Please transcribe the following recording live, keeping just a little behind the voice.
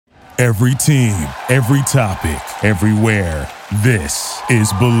Every team, every topic, everywhere. This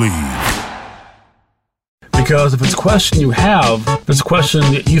is Believe. Because if it's a question you have, if it's a question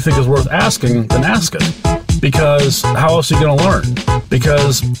that you think is worth asking, then ask it. Because how else are you going to learn?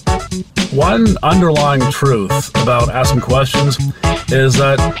 Because one underlying truth about asking questions is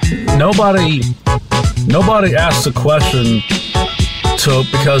that nobody asks a question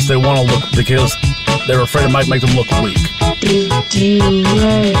because they want to look, because they're afraid it might make them look weak. Did you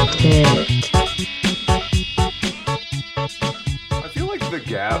write it? I feel like the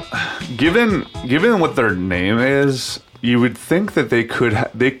Gap, given what their name is, you would think that they could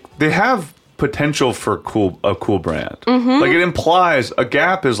they have potential for a cool brand. Mm-hmm. Like, it implies a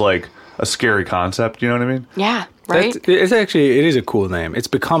Gap is like a scary concept. You know what I mean? Yeah, right. It is a cool name. It's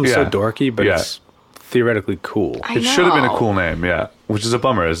become so dorky, but it's theoretically cool. It should have been a cool name, which is a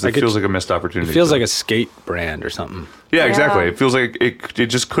bummer. It feels like a missed opportunity. It feels like a skate brand or something. Yeah, exactly. It feels like it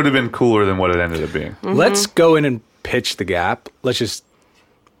just could have been cooler than what it ended up being. Mm-hmm. Let's go in and pitch the Gap.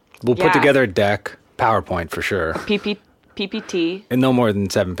 We'll put together a deck, PowerPoint for sure. PPT. And no more than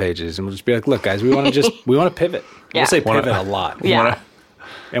 7 pages. And we'll just be like, look, guys, we want to pivot. Yeah. We'll say pivot a lot. Yeah.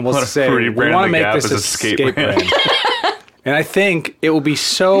 And we'll say, we want to make this a skate brand. And I think it will be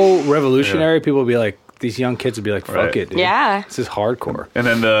so revolutionary. People will be like, these young kids will be like, fuck it, dude. Yeah. This is hardcore. And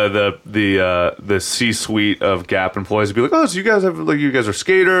then the C-suite of Gap employees would be like, oh, so you guys are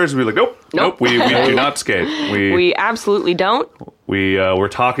skaters? And we'd be like, nope, we do not skate. We absolutely don't. We were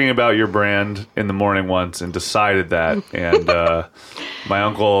talking about your brand in the morning once and decided that. And my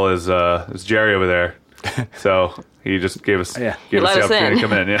uncle is Jerry over there. So he just gave us the opportunity to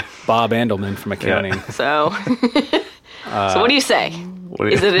come in. Yeah. Bob Andelman from accounting. Yeah. So what do you say?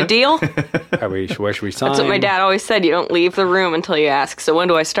 Is it a deal? Where should we sign? That's what my dad always said. You don't leave the room until you ask. So when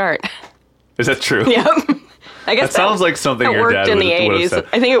do I start? Is that true? Yep. I guess that sounds like something your dad worked in the would have 80s. said.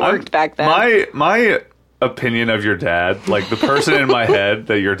 I think it worked back then. My opinion of your dad, like the person in my head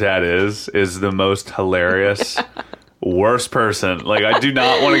that your dad is the most hilarious, worst person. Like, I do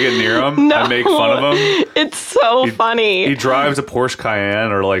not want to get near him. No, I make fun of him. It's so funny. He drives a Porsche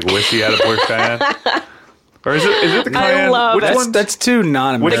Cayenne, or like wish he had a Porsche Cayenne. Or is it the Cayenne? I love Which it. one? That's too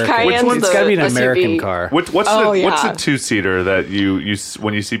non-American. The Cayenne's It's got to be an SUV. American car. What's the two-seater that you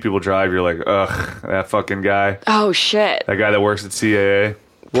when you see people drive, you're like, ugh, that fucking guy. Oh, shit. That guy that works at CAA.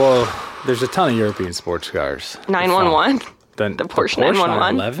 Well, there's a ton of European sports cars. 911? The Porsche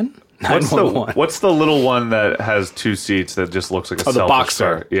 911? 911? What's the little one that has 2 seats that just looks like a the selfish Boxster.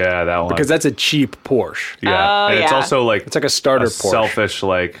 car? Yeah, that one. Because that's a cheap Porsche. Yeah, Oh, and it's yeah. also like It's like a starter Porsche. selfish,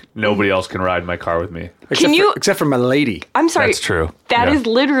 like nobody else can ride my car with me. Except for my lady. I'm sorry. That's true. That Yeah. is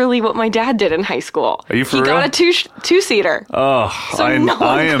literally what my dad did in high school. Are you for he real? got a two-seater. Oh, So I no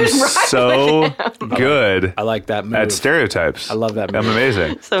one am could ride so good I like that move. at stereotypes. I love that I'm move.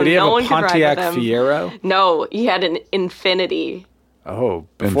 amazing. So Did he no have one a could ride Pontiac with him. Fiero? No, he had an Infinity. Oh,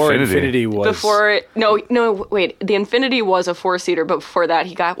 before Infinity. Infinity was... Wait. The Infinity was a 4-seater, but before that,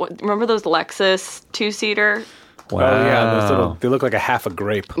 he got remember those Lexus 2-seater? Oh, yeah. Those little, they look like a half a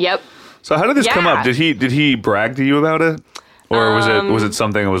grape. Yep. So how did this come Yeah. up? Did he brag to you about it? Or was it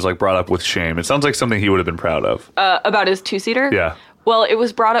something that was like brought up with shame? It sounds like something he would have been proud of. About his 2-seater? Yeah. Well, it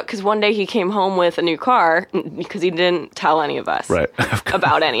was brought up because one day he came home with a new car because he didn't tell any of us Right.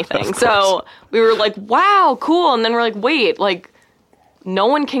 about anything. So we were like, wow, cool. And then we're like, wait, like, no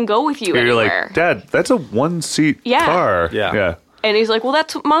one can go with you You're anywhere. like, Dad, that's a 1-seat Yeah. car. Yeah. And he's like, well,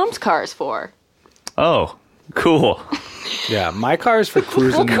 that's what Mom's car's for. Oh, cool. Yeah, my car is for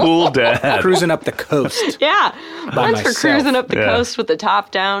cruising. Cool dad. Cruising up the coast. Yeah. Mine's for myself. cruising up the Yeah. coast with the top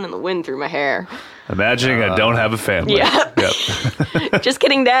down and the wind through my hair. Imagining I don't have a family. Yeah. Yep. Just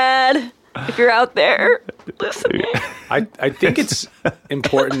kidding, Dad. If you're out there listening. I think it's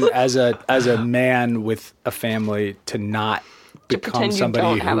important as a man with a family to not become pretend you somebody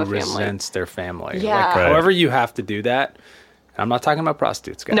don't have who a family. resents their family. Yeah. Like, Right. however you have to do that. I'm not talking about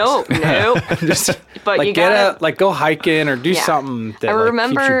prostitutes, guys. No. Just But like you get gotta- like go hiking or do Yeah. something that I like, keeps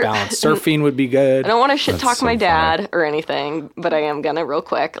remember- you balanced. Surfing would be good. I don't want to shit talk so my funny. dad or anything, but I am gonna real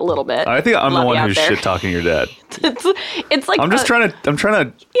quick a little bit. I think I'm Love the you one out who's there. shit talking your dad. It's like I'm just trying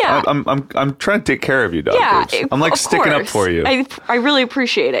to. Yeah. I'm trying to take care of you, dog. Yeah, Boobs. I'm like of sticking up course. for you. I really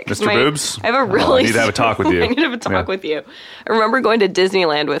appreciate it. 'cause Mr. Boobs? I have a Oh, really. I need to have a talk with you. I need to have a talk Yeah. with you. I remember going to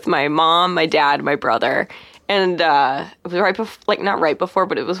Disneyland with my mom, my dad, my brother, and it was right before, like not right before,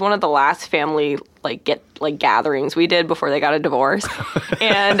 but it was one of the last family gatherings we did before they got a divorce.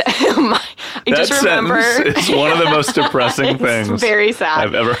 And I That just remember sentence is one of the most depressing things it's very sad.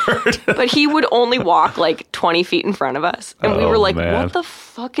 I've ever heard. But he would only walk like 20 feet in front of us. And we Oh, were like, man. what the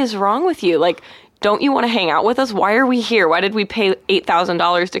fuck is wrong with you? Like, don't you want to hang out with us? Why are we here? Why did we pay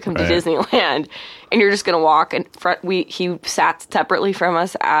 $8,000 to come to Disneyland? And you're just going to walk in front. He sat separately from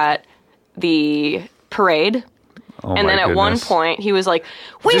us at the parade. Oh, and then at one point, he was like,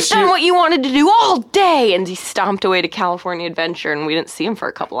 we've Just done you- what you wanted to do all day. And he stomped away to California Adventure, and we didn't see him for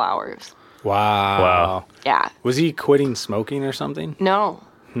a couple hours. Wow. Yeah. Was he quitting smoking or something? No.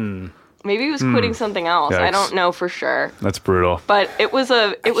 Maybe he was quitting something else. I Yikes. don't know for sure. That's brutal. But it was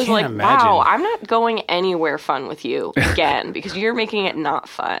like, imagine. wow, I'm not going anywhere fun with you again because you're making it not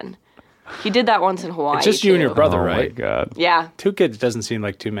fun. He did that once in Hawaii. It's just you and your too. brother, Oh right? my God. Yeah. 2 kids doesn't seem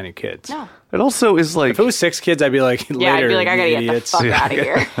like too many kids. No. It also is like If it was 6 kids, I'd be like, later, Yeah, I'd be like, I gotta you get the idiots. fuck out of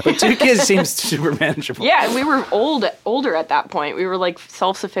here. But 2 kids seems super manageable. Yeah, and we were older at that point. We were like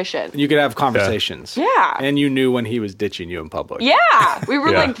self-sufficient. You could have conversations. Yeah. And you knew when he was ditching you in public. Yeah, we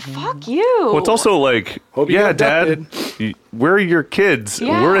were Yeah. like, fuck you. Well, it's also like, Hope you yeah, got Dad, abducted. where are your kids?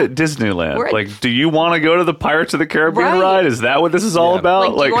 Yeah. We're at Disneyland. We're at- like, do you want to go to the Pirates of the Caribbean Right. ride? Is that what this is all Yeah.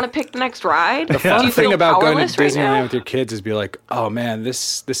 about? like, do you want to pick the next ride? The Do fun you thing feel about going to powerless right Disneyland now? with your kids is be like, oh man, the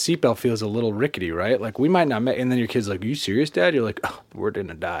seatbelt feels a little rickety, right? Like we might not make, and then your kid's like, are you serious, Dad? You're like, oh, we're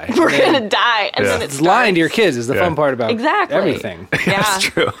gonna die. We're gonna die, and Yeah. then It's lying to your kids is the Yeah. fun part about Exactly. everything. Yeah, That's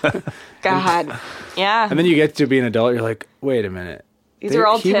true. God, yeah. And then you get to be an adult, you're like, wait a minute. These are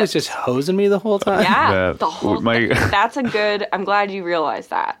all he was tips. just hosing me the whole time? Yeah, Yeah. the whole My- That's a good. I'm glad you realized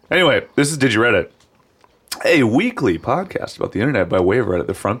that. Anyway, this is Did You Reddit? A weekly podcast about the internet by way of Reddit,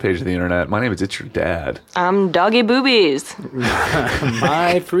 the front page of the internet. My name is It's Your Dad. I'm Doggy Boobies.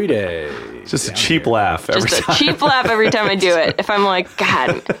 My free day. It's just a cheap laugh every Just a time. cheap laugh every time I do it. If I'm like,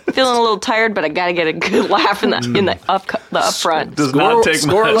 God, feeling a little tired, but I gotta get a good laugh in the up front. Does not take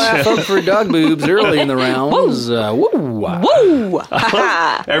Score much. laugh up for dog boobs early in the rounds. Woo. Woo!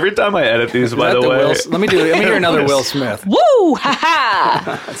 Ha Every time I edit these, by the way, Let me hear another Will Smith. Woo! Ha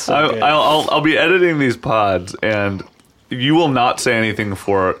ha! I'll be editing these pods, and you will not say anything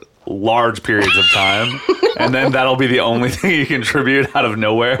for large periods of time, and then that'll be the only thing you contribute out of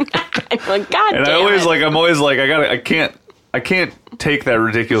nowhere. I'm like, God And damn it. I'm always like, I can't take that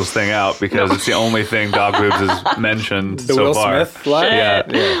ridiculous thing out because it's the only thing Dog Boobs has mentioned The so Will far. Smith line?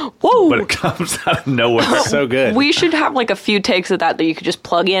 Yeah. Woo! But it comes out of nowhere. So good. We should have like a few takes of that you could just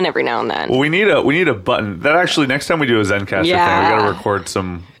plug in every now and then. Well, we need a button that actually next time we do a Zencaster Yeah. thing, we got to record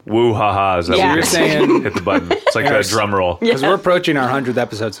some woo ha ha's that Yeah. we You're just saying- hit the button. It's like a drum roll. Because we're approaching our 100th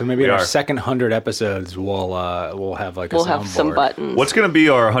episode, so maybe in We our are. second 100 episodes, we'll have like We'll a have some soundboard. buttons. What's going to be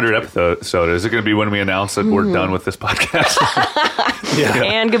our 100th episode? Is it going to be when we announce that we're done with this podcast?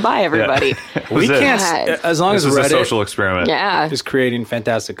 And goodbye, everybody. We Was it? can't, God. as long This as is a Reddit social experiment. Yeah. is creating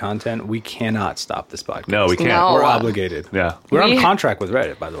fantastic content, we cannot stop this podcast. No, we can't. No. We're obligated. Yeah. We're on We- contract with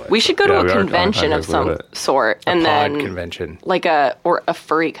Reddit, by the way. We should go Yeah, to we a are convention of contracted some with it. sort, and pod then convention. like a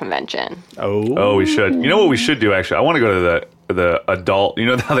free convention. Oh, we should. You know what we should do, actually? I want to go to the adult, you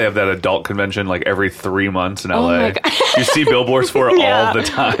know how they have that adult convention like every 3 months in LA? my God. You see billboards for it Yeah. all the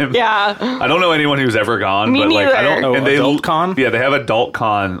time. Yeah. I don't know anyone who's ever gone, Me but like I neither. don't. Oh, Adult Con? Yeah, they have Adult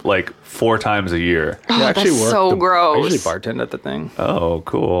Con like 4 times a year. I that's so I gross. usually bartend at the thing. Oh,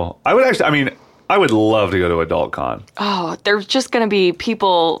 cool. I would love to go to Adult Con. Oh, there's just gonna be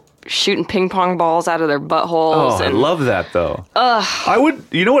people shooting ping pong balls out of their buttholes. Oh, I and love that though. I would.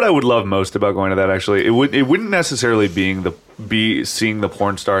 You know what I would love most about going to that? Actually, it wouldn't necessarily be seeing the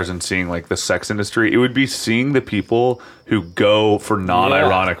porn stars and seeing like the sex industry. It would be seeing the people who go for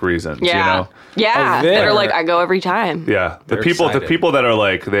non-ironic reasons. yeah, You know? yeah, Oh, that are there. like I go every time. Yeah, the They're people excited. that are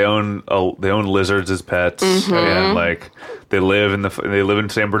like they own lizards as pets, Mm-hmm. and like they live in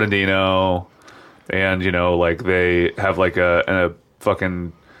San Bernardino, and you know like they have like a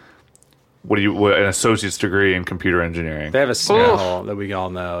fucking an associate's degree in computer engineering. They have a smell that we all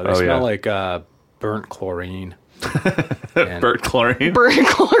know. They Oh, smell yeah. like burnt chlorine. And- Burt chlorine. Burn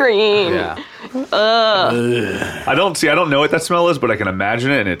chlorine. Yeah. I don't know what that smell is, but I can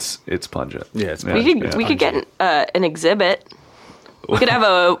imagine it, and it's pungent. Yeah, it's We could get an exhibit. We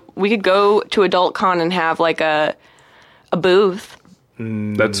could go to Adult Con and have like a booth.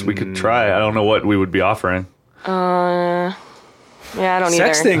 We could try. I don't know what we would be offering. Yeah, I don't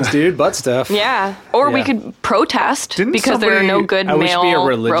Sex either. things, dude. Butt stuff. Yeah, or we Yeah. could protest Didn't because there are no somebody- good we should be a male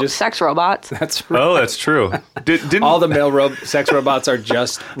religious- sex robots. That's right. Oh, that's true. Didn't All the male sex robots are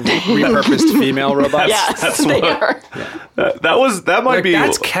just repurposed female robots. Yes, that's they what- are. that might Like, be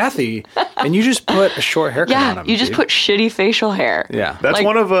that's Kathy, and you just put a short haircut on Yeah, him. you just dude. put shitty facial hair. Yeah. That's like-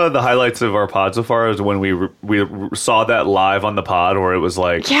 one of the highlights of our pod so far is when we saw that live on the pod where it was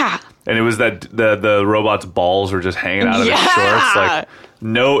like Yeah. and it was that the robot's balls were just hanging out of his Yeah. shorts like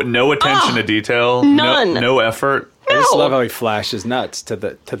no attention to detail, None. no effort. I just No. love how he flashes nuts to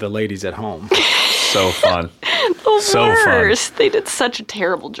the ladies at home. so fun. The worst. They did such a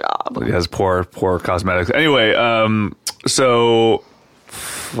terrible job. It has poor cosmetics. Anyway, so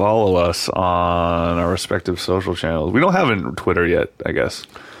follow us on our respective social channels. We don't have a Twitter yet, I guess.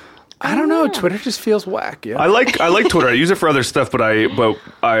 I don't know. Twitter just feels whack. Yeah. I like Twitter. I use it for other stuff, but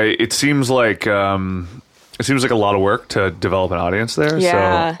it seems like a lot of work to develop an audience there.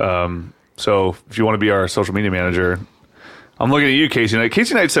 Yeah. So if you want to be our social media manager, I'm looking at you, Casey Knight.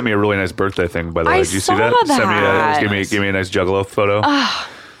 Casey Knight sent me a really nice birthday thing, by the way. Did you see that? Sent me gave me a nice Juggalo photo.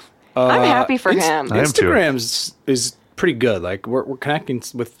 I'm happy for him. Instagram is pretty good. Like we're connecting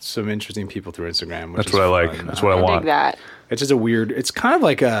with some interesting people through Instagram. That's what I like. That's what I want. Dig that. It's just it's kind of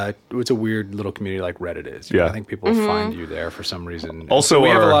like it's a weird little community like Reddit is. Yeah. I think people find you there for some reason. Also, we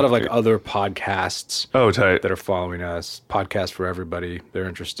have a lot of like other podcasts tight. that are following us. Podcast for everybody. They're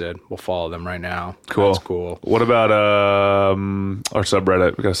interested. We'll follow them right now. Cool. That's cool. What about our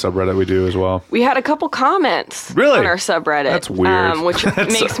subreddit? We got a subreddit we do as well. We had a couple comments on our subreddit. That's weird. Which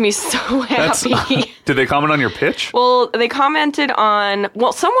makes me so happy. Did they comment on your pitch? Well, they commented on...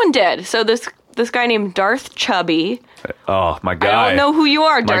 Well, someone did. So this guy named Darth Chubby. Oh, my guy. I don't know who you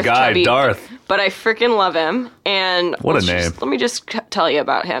are, Darth Chubby. Darth. But I freaking love him. And what a name. Let me just tell you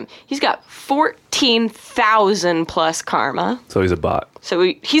about him. He's got 14,000 plus karma. So he's a bot. So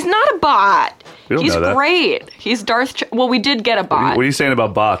he's not a bot. He's great. He's Darth Well, we did get a bot. What are you saying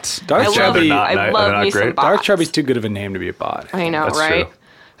about bots? Darth Chubby. I love me some bots. Darth Chubby's too good of a name to be a bot. I know, That's right? True.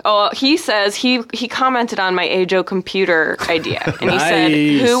 Oh, he says he commented on my Ajo computer idea, and he said,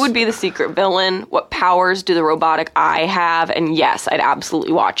 "Who would be the secret villain? What powers do the robotic eye have?" And yes, I'd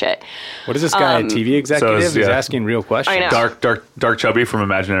absolutely watch it. What is this guy? A TV executive? He's asking real questions. I know. Dark Chubby from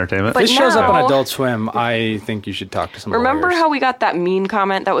Imagine Entertainment. But this shows up on Adult Swim. I think you should talk to some. Remember how we got that mean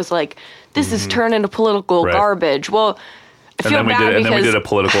comment that was like, "This is turned into political garbage." Well. And then we did a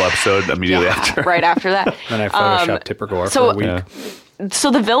political episode immediately after. Right after that. Then I photoshopped Tipper Gore for a week. Yeah.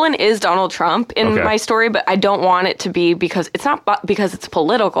 So the villain is Donald Trump in my story, but I don't want it to be because it's not because it's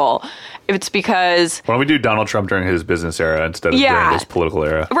political. It's because why don't we do Donald Trump during his business era instead of during his political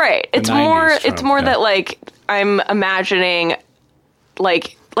era? Right. It's more that like I'm imagining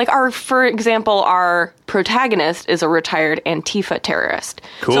like for example, our protagonist is a retired Antifa terrorist.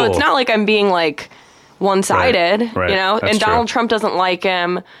 Cool. So it's not like I'm being like one-sided, right. you know? That's and Donald true. Trump doesn't like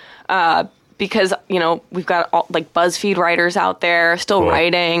him because, you know, we've got all, like BuzzFeed writers out there still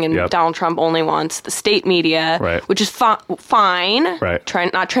writing, and Donald Trump only wants the state media, which is fine.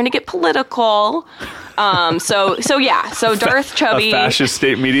 Right. Not trying to get political. So Darth Chubby. A fascist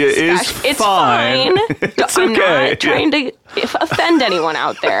state media is fine. It's I'm okay. not trying to offend anyone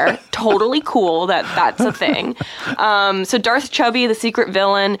out there. Totally cool that's a thing. So Darth Chubby, the secret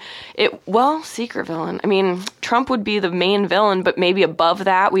villain. Secret villain. I mean, Trump would be the main villain, but maybe above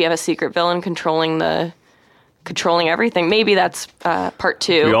that we have a secret villain controlling everything. Maybe that's part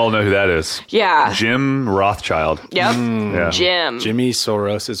 2. We all know who that is. Yeah. Jim Rothschild. Yep. Yeah. Jimmy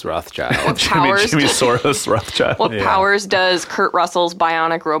Soros' Rothschild. Jimmy Soros Rothschild. What powers does Kurt Russell's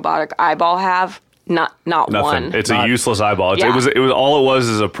bionic robotic eyeball have? Not Nothing. one. It's a useless eyeball. It was all it was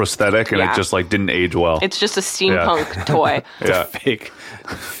is a prosthetic, and it just like didn't age well. It's just a steampunk toy. Yeah. Fake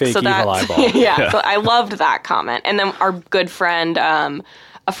evil eyeball. Yeah. So I loved that comment. And then our good friend, a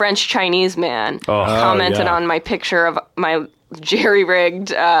French Chinese man, commented on my picture of my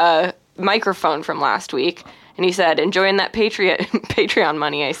jerry-rigged microphone from last week. And he said, "Enjoying that Patreon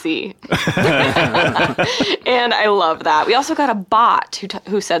money, I see." And I love that. We also got a bot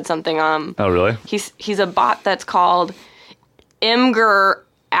who said something. Oh, really? He's a bot that's called Imgur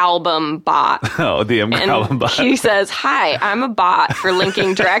Album Bot. Oh, the Imgur Album Bot. He says, "Hi, I'm a bot for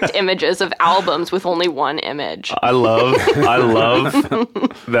linking direct images of albums with only one image." I love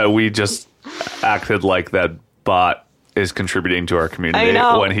that we just acted like that bot is contributing to our community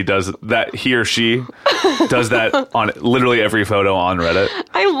when he does that. He or she does that on literally every photo on Reddit.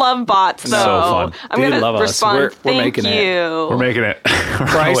 I love bots, though. So fun. I'm going to respond. We're making it. We're making it.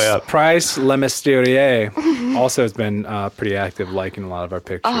 Price Lemesterier also has been pretty active, liking a lot of our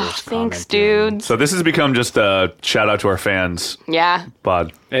pictures. Oh, thanks, dude. So this has become just a shout out to our fans. Yeah.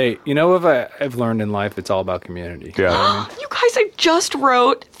 Bod. Hey, you know what I've learned in life? It's all about community. Yeah. You guys, I just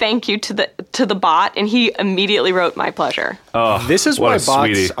wrote thank you to the bot, and he immediately wrote my pleasure. Oh, this is why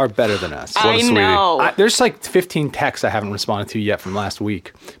bots are better than us. I know. There's like 15 texts I haven't responded to yet from last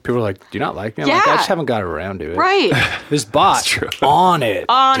week. People are like, "Do you not like me?" I'm yeah. like, I just haven't got around to it. Right. This bot on it.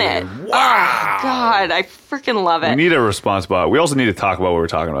 On it. Wow. Oh, God, I freaking love it. We need a response bot. We also need to talk about what we're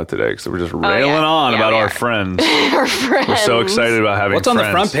talking about today, because we're just railing on about our friends. Our friends. We're so excited about having What's friends. on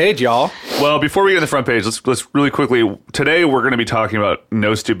the front page, y'all? Well, before we get to the front page, let's really quickly. Today we're going to be talking about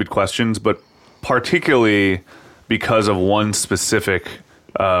no stupid questions, but particularly because of one specific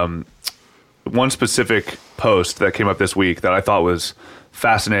post that came up this week that I thought was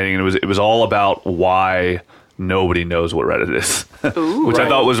fascinating, and it was all about why nobody knows what Reddit is. Ooh, which I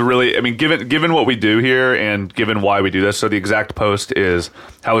thought was really, I mean, given what we do here and given why we do this. So the exact post is,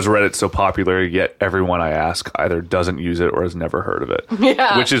 how is Reddit so popular, yet everyone I ask either doesn't use it or has never heard of it.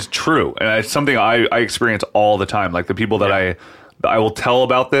 Yeah. Which is true. And it's something I experience all the time. Like the people that I will tell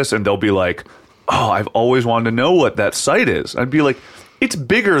about this, and they'll be like, oh, I've always wanted to know what that site is. I'd be like, it's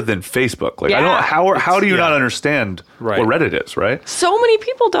bigger than Facebook. Like, I don't, how do you not understand what Reddit is, right? So many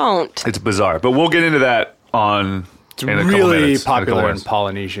people don't. It's bizarre. But we'll get into that on... It's really popular in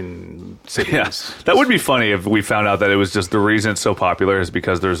Polynesian cities. Yeah, that would be funny if we found out that it was just the reason it's so popular is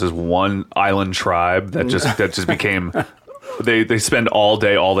because there's this one island tribe that just became. They spend all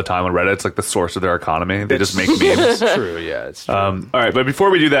day, all the time on Reddit. It's like the source of their economy. They just make memes. It's true, yeah, it's true. All right, but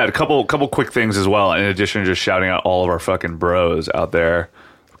before we do that, a couple quick things as well. In addition to just shouting out all of our fucking bros out there,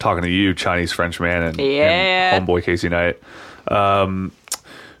 talking to you, Chinese French man, and homeboy Casey Knight.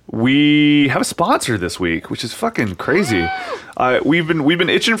 We have a sponsor this week, which is fucking crazy. We've been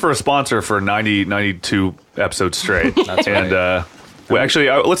itching for a sponsor for 92 episodes straight. That's right. And actually,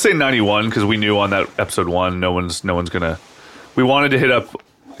 let's say 91 because we knew on that episode 1, no one's gonna. We wanted to hit up.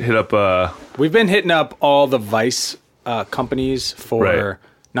 We've been hitting up all the Vice companies for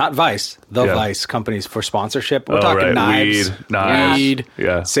not Vice, Vice companies for sponsorship. We're talking knives, weed,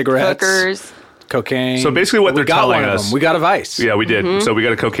 cigarettes, hookers. Cocaine. So basically what they're telling us... We got a Vice. Yeah, we did. Mm-hmm. So we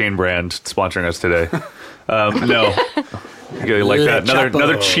got a cocaine brand sponsoring us today. No. You like that?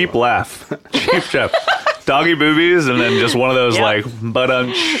 Another cheap laugh. Cheap. Doggy boobies, and then just one of those like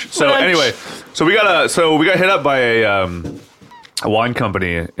ba-dunch. So anyway, so we got hit up by a wine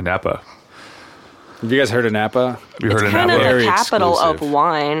company in Napa. Have you guys heard of Napa? Have you heard of Napa? It's kind of the capital of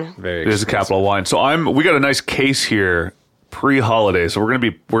wine. Very it is the capital of wine. So we got a nice case here pre-holiday, so we're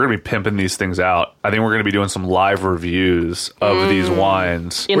gonna be pimping these things out. I think we're gonna be doing some live reviews of these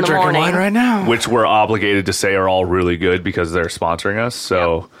wines. We're drinking wine right now, which we're obligated to say are all really good because they're sponsoring us.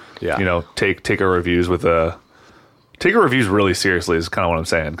 So take our reviews take our reviews really seriously is kind of what I'm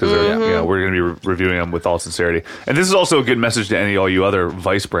saying because we're going to be reviewing them with all sincerity. And this is also a good message to all you other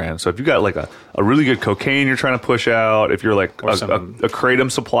Vice brands. So if you got like a really good cocaine you're trying to push out, if you're like a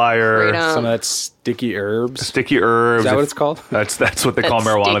Kratom supplier, some of that sticky herbs. Sticky herbs. Is that what it's called? That's what they call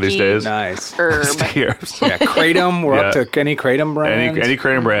marijuana these days. Nice. Herb. Sticky herbs. Yeah, Kratom. We're up to any Kratom brand. Any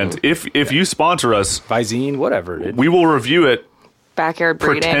Kratom brand. If you sponsor us, Visine, whatever, we will review it. Backyard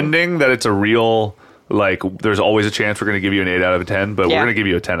breeding. Pretending that it's a real... Like, there's always a chance we're going to give you an 8 out of 10, but we're going to give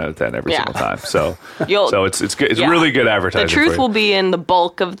you a 10 out of 10 every single time. So, it's good. It's really good advertising. The truth will be in the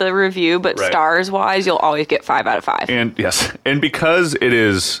bulk of the review, but stars wise, you'll always get 5 out of 5. And and because it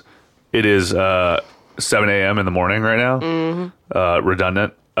is 7 a.m. in the morning right now,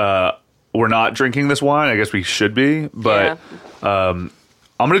 redundant. We're not drinking this wine. I guess we should be, but I'm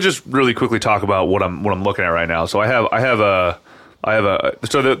going to just really quickly talk about what I'm looking at right now. So I have a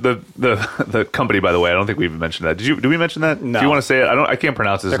so the company, by the way, I don't think we even mentioned that. Did we mention that? No. Do you want to say it? I can't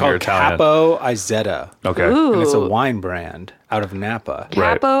pronounce this. They're called Capo Izzeta. Okay. Ooh. And it's a wine brand out of Napa.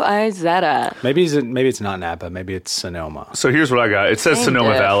 Capo Izzeta. Maybe it's not Napa. Maybe it's Sonoma. So here's what I got. It says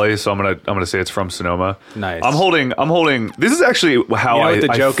Sonoma Valley, so I'm gonna say it's from Sonoma. Nice. I'm holding. This is actually how what the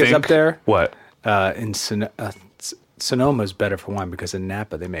joke is up there. What? Sonoma's better for wine because in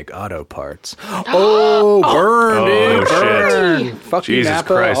Napa they make auto parts. Burn, dude. Burn. Shit. Fuck Jesus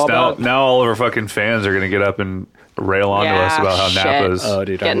Napa, Christ. Now all of our fucking fans are going to get up and rail onto us about how Napa's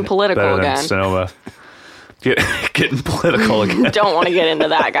getting political better again. than Sonoma. Getting political again. Don't want to get into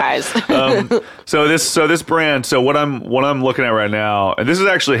that, guys. So this brand. So what I'm looking at right now, and this is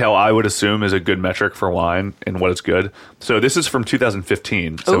actually how I would assume is a good metric for wine and what it's good. So this is from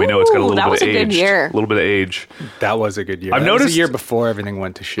 2015. So we know it's got a little bit of age. Good year. A little bit of age. That was a good year. I've noticed was a year before everything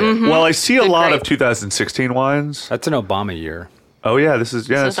went to shit. Mm-hmm. Well, I see a lot of 2016 wines. That's an Obama year. Oh yeah, this is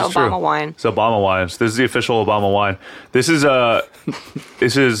Obama true. wine. It's Obama wines. This is the official Obama wine. This is signed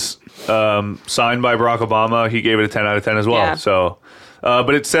by Barack Obama. He gave it a 10 out of 10 as well. Yeah. So,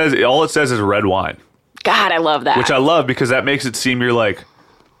 but it says is red wine. God, I love that. Which I love because that makes it seem you're like,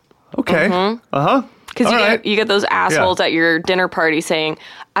 okay, Because you get those assholes at your dinner party saying,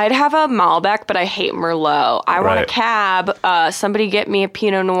 I'd have a Malbec, but I hate Merlot. I want a cab. Somebody get me a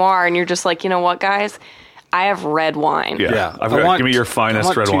Pinot Noir. And you're just like, you know what, guys? I have red wine. Yeah. Give me your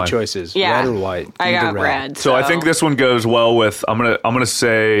finest red wine. Two choices, red or white. I got red. So I think this one goes well with, I'm gonna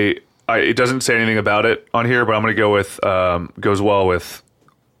say, it doesn't say anything about it on here, but I'm gonna go with, goes well with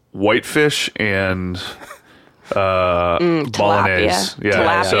Whitefish and bolognese.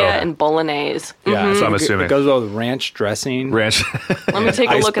 Tilapia and bolognese. Yeah, so I'm assuming it goes well with ranch dressing. Ranch. Let me take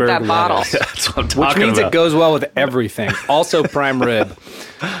a look at that bottle. Yeah, that's what I'm talking Which means about. it goes well with everything. Also prime rib.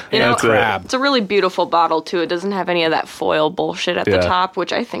 And crab. It's a really beautiful bottle too. It doesn't have any of that foil bullshit at the top,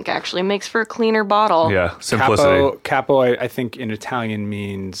 which I think actually makes for a cleaner bottle. Yeah, simplicity. Capo, I think in Italian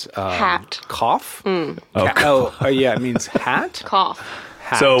means hat. Cough. Mm. It means hat. Cough.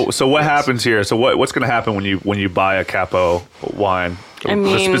 Hat. So what happens here? So what's going to happen when you buy a Capo wine? I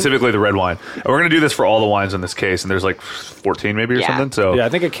mean, specifically the red wine. And we're going to do this for all the wines in this case, and there's like 14 maybe or something. So yeah, I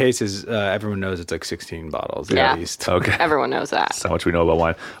think a case is everyone knows it's like 16 bottles at least. Okay, everyone knows that. That's how much we know about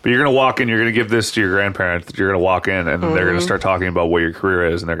wine. But you're going to walk in. You're going to give this to your grandparents. You're going to walk in, and they're going to start talking about what your career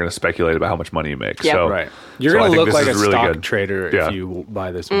is, and they're going to speculate about how much money you make. Yep. So Right. You're going to look like a really stock good trader if you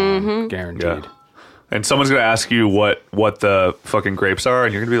buy this wine, guaranteed. Yeah. And someone's going to ask you what the fucking grapes are,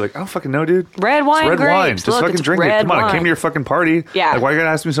 and you're going to be like, I don't fucking know, dude. Red wine, it's red grapes. wine. Just Look, fucking it's drink it. red Come on, I wine. came to your fucking party. Yeah. Like, why are you going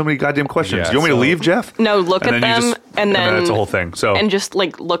to ask me so many goddamn questions? Yeah, Do you want me to leave, Jeff? No, look at them, and then it's a whole thing. So and just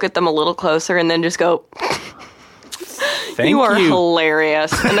like look at them a little closer, and then just go. Thank you are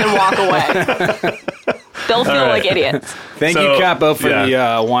hilarious, and then walk away. They'll feel like idiots. Thank you, Capo, for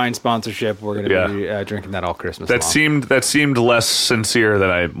the wine sponsorship. We're going to be drinking that all Christmas long. That seemed less sincere than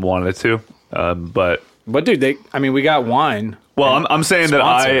I wanted it to, but dude, we got wine. Well, I'm saying that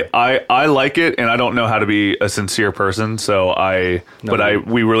I like it, and I don't know how to be a sincere person, so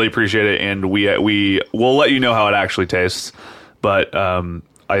we really appreciate it, and we'll let you know how it actually tastes, but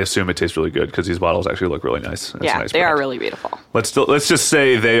I assume it tastes really good because these bottles actually look really nice. Yeah, nice they are really beautiful. Let's just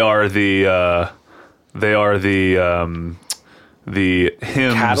say they are the hymns.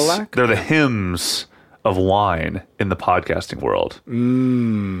 Cadillac? They're the hymns of wine in the podcasting world.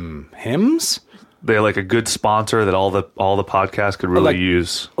 Hymns? They're like a good sponsor that all the podcasts could really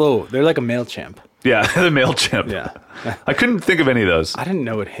use. Oh, they're like a MailChimp. Yeah, the MailChimp. Yeah. I couldn't think of any of those. I didn't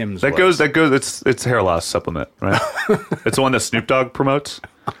know what hymns was. That goes, it's hair loss supplement, right? It's the one that Snoop Dogg promotes.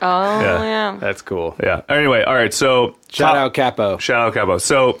 Oh, yeah. That's cool. Yeah. Anyway, all right, so. Shout out Capo.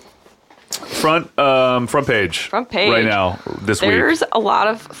 So, front page right now this week. There's a lot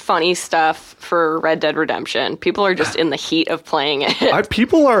of funny stuff for Red Dead Redemption. People are just in the heat of playing it.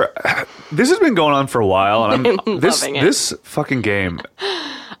 This has been going on for a while, and I'm loving it. This fucking game.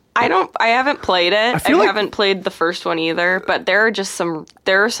 I haven't played it. I haven't played the first one either, but there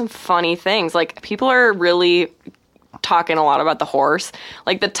are some funny things. Like, people are really talking a lot about the horse.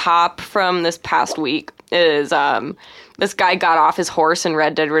 Like, the top from this past week is this guy got off his horse in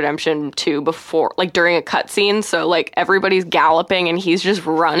Red Dead Redemption 2 before, like, during a cutscene. So, like, everybody's galloping and he's just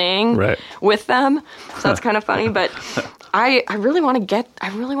running with them. So that's kind of funny. But I really want to get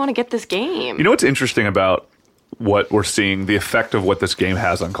this game. You know what's interesting about what we're seeing, the effect of what this game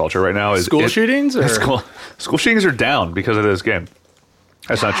has on culture right now is school shootings. Or? School shootings are down because of this game.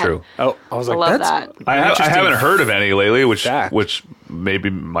 That's not true. Oh, I was like, I love that. I haven't heard of any lately, which maybe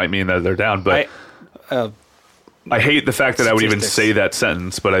might mean that they're down. But I hate the fact that I would even say that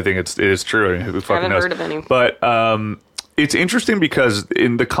sentence, but I think it is true. I mean, who fucking knows? Heard of any. But it's interesting because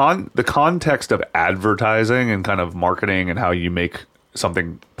in the context of advertising and kind of marketing and how you make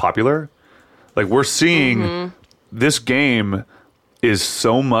something popular, like, we're seeing this game is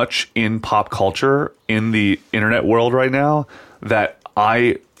so much in pop culture in the internet world right now that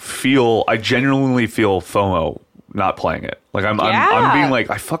I genuinely feel FOMO not playing it. Like, I'm being like,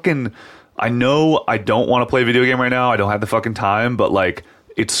 I know I don't want to play a video game right now. I don't have the fucking time, but like,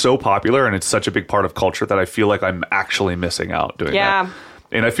 it's so popular and it's such a big part of culture that I feel like I'm actually missing out doing that.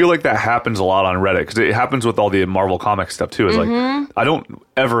 And I feel like that happens a lot on Reddit because it happens with all the Marvel Comics stuff too. Is like, I don't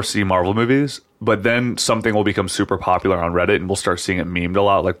ever see Marvel movies, but then something will become super popular on Reddit and we'll start seeing it memed a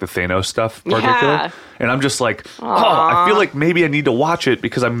lot, like the Thanos stuff in particular. And I'm just like, I feel like maybe I need to watch it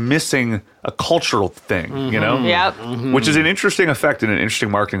because I'm missing a cultural thing, you know? Yep. Which is an interesting effect and an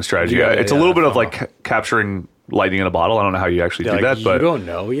interesting marketing strategy. It's a little bit of like capturing lightning in a bottle. I don't know how you actually do that, but you don't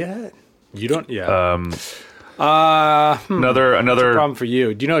know yet. You don't. Yeah. Another problem for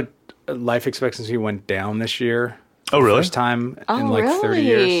you. Do you know life expectancy went down this year? Oh, really? First time in like 30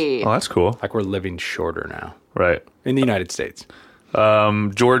 years. Oh, that's cool. Like, we're living shorter now. Right. In the United States.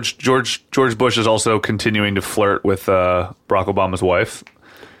 George Bush is also continuing to flirt with Barack Obama's wife.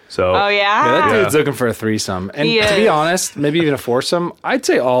 So, that dude's looking for a threesome. And to be honest, maybe even a foursome, I'd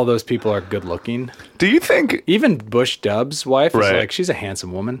say all those people are good looking. Do you think even Bush Dub's wife is like, she's a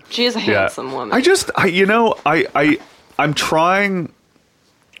handsome woman. She is a handsome woman. I'm trying.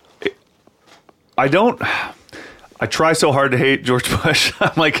 I try so hard to hate George Bush.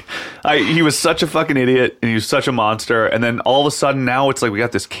 I'm like, he was such a fucking idiot and he was such a monster. And then all of a sudden now it's like we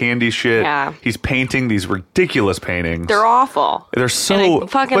got this candy shit. Yeah. He's painting these ridiculous paintings. They're awful. They're so,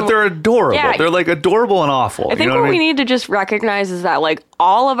 but they're adorable. Yeah, they're like adorable and awful. I think what we need to just recognize is that like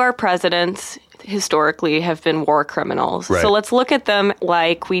all of our presidents historically have been war criminals. Right. So let's look at them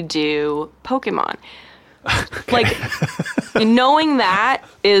like we do Pokemon. Okay. Like knowing that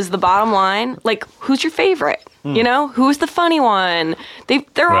is the bottom line. Like who's your favorite? You know, who's the funny one? They've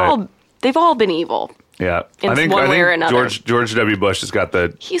all been evil. Yeah, I think way or another. George W. Bush has got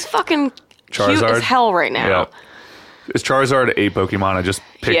the. He's fucking Charizard. Cute as hell right now. Yeah. Is Charizard a Pokemon? I just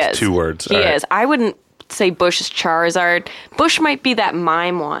picked 2 words. He is. I wouldn't say Bush is Charizard. Bush might be that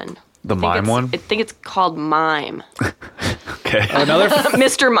mime one. The mime one? I think it's called Mime. Okay. Another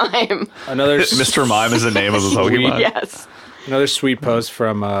Mr. Mime. Another Mr. Mime is the name of the Pokemon. Yes. Another sweet post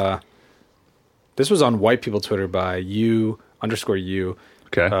from. This was on white people Twitter by _u.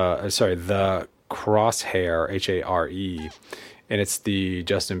 Okay. Sorry, the Crosshair HARE, and it's the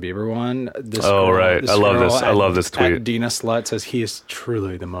Justin Bieber one. Right. I love this tweet. Dina Slut says he is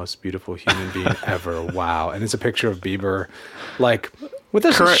truly the most beautiful human being ever. Wow, and it's a picture of Bieber, like. With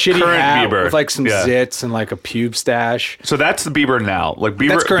this shitty hat, Bieber. With like some zits and like a pube stash. So that's the Bieber now. Like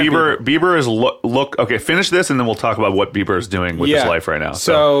Bieber is look. Okay, finish this and then we'll talk about what Bieber is doing with his life right now.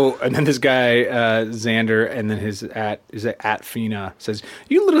 So and then this guy Xander and then his at Fina says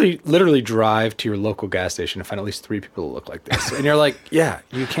you literally drive to your local gas station to find at least 3 people who look like this, and you're like, yeah,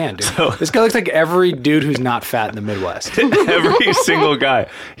 you can, dude. So, this guy looks like every dude who's not fat in the Midwest. Every single guy.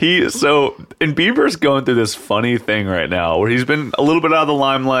 And Bieber's going through this funny thing right now where he's been a little bit out of the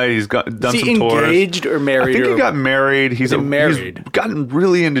limelight. He's done some tours. Engaged or married? I think he got married. He's married. He's gotten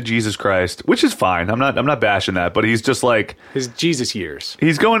really into Jesus Christ, which is fine. I'm not bashing that, but he's just like his Jesus years.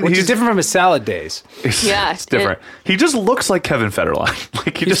 He's different from his salad days. It's different. He just looks like Kevin Federline.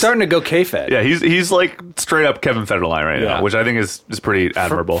 Like he's starting to go K-Fed. Yeah, he's like straight up Kevin Federline right now, which I think is pretty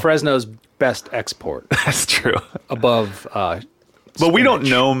admirable. Fresno's best export. That's true. Above. But we don't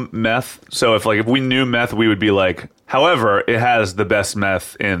know meth, so if we knew meth, we would be like. However, it has the best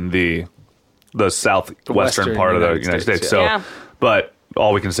meth in the southwestern part of the United States. So, but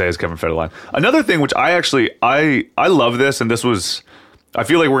all we can say is Kevin Federline. Another thing, which I love this, and this was. I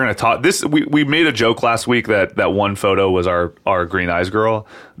feel like we're going to talk this. We made a joke last week that one photo was our Green Eyes girl.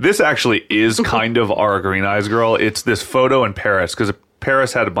 This actually is kind of our Green Eyes girl. It's this photo in Paris because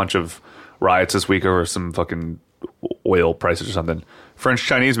Paris had a bunch of riots this week over some fucking oil prices or something. French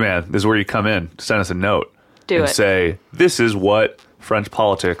Chinese man, this is where you come in. Send us a note and say this is what French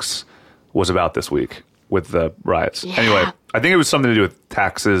politics was about this week with the riots. Yeah. Anyway, I think it was something to do with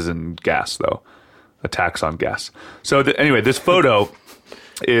taxes and gas, though. A tax on gas. So anyway, this photo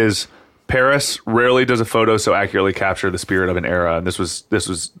is Paris rarely does a photo so accurately capture the spirit of an era, and this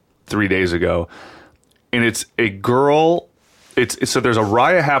was 3 days ago, and it's a girl. So there's a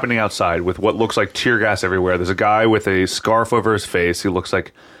riot happening outside with what looks like tear gas everywhere. There's a guy with a scarf over his face. He looks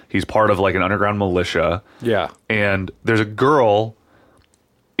like he's part of like an underground militia. Yeah, and there's a girl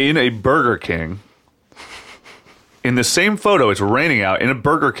in a Burger King. In the same photo, it's raining out in a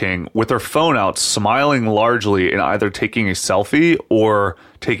Burger King with her phone out, smiling largely and either taking a selfie or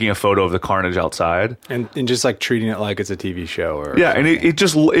taking a photo of the carnage outside. And just like treating it like it's a TV show. Or yeah, something.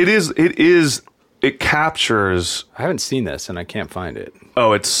 And it captures... I haven't seen this and I can't find it.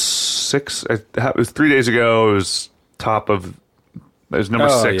 Oh, it's 6... It was 3 days ago. It was top of... There's number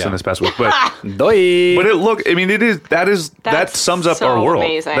 6 in this past week, but it look. I mean, that sums up our world.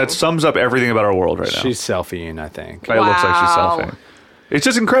 Amazing. That sums up everything about our world right now. She's selfieing, I think. It looks like she's selfieing. It's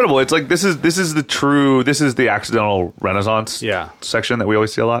just incredible. It's like this is the accidental Renaissance section that we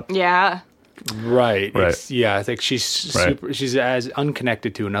always see a lot. Yeah. Right. I think she's she's as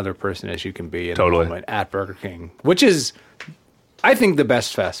unconnected to another person as you can be in the moment at Burger King, which is, I think, the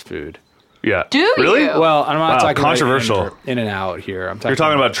best fast food. Yeah. Do you? Really? Well, I'm not talking controversial in and out here. You're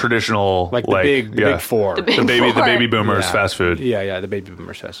talking about traditional, like the big four, the baby boomers fast food. Yeah, the baby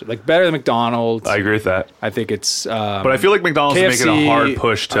boomers fast food, like better than McDonald's. I agree with that. I think it's, but I feel like McDonald's KFC, is making a hard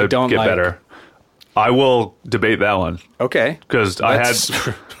push to get better. I will debate that one. Okay, because I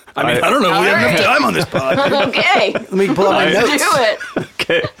don't know. We have enough time on this pod. Okay, let me pull out my notes. Do it.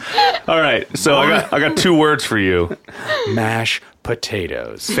 Okay. All right. So I got 2 words for you. Mash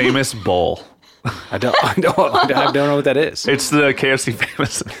potatoes. Famous bowl. I don't know what that is. It's the KFC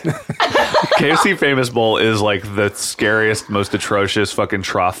famous. KFC famous bowl is like the scariest, most atrocious fucking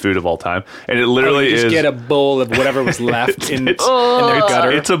trough food of all time, and it literally is. Get a bowl of whatever was left in their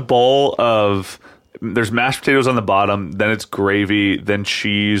gutter. It's a bowl of there's mashed potatoes on the bottom, then it's gravy, then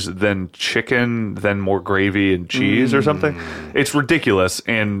cheese, then chicken, then more gravy and cheese or something. It's ridiculous,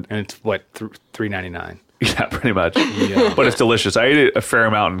 and it's what $3.99. Yeah, pretty much. Yeah. But it's delicious. I ate it a fair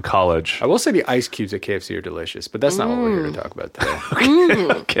amount in college. I will say the ice cubes at KFC are delicious, but that's not what we're here to talk about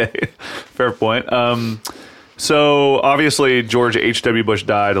today. Okay, fair point. So obviously George H.W. Bush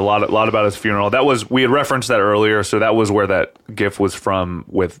died. A lot about his funeral. We had referenced that earlier, so that was where that GIF was from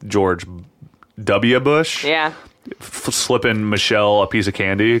with George W. Bush. Yeah. Slipping Michelle a piece of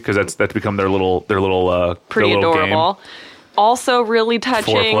candy because that's become their little pretty adorable. Game. Also really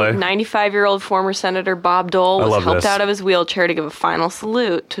touching, 95-year-old former Senator Bob Dole was helped out of his wheelchair to give a final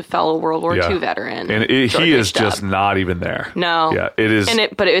salute to fellow World War II veteran. And he is just not even there. No. Yeah, it is.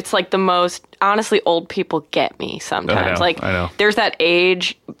 But it's like the most, honestly, old people get me sometimes. I know. There's that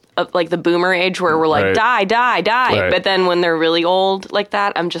age of like the boomer age where we're like, die. Right. But then when they're really old like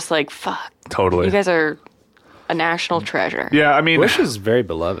that, I'm just like, fuck. Totally. You guys are a national treasure. Yeah, I mean, Bush is very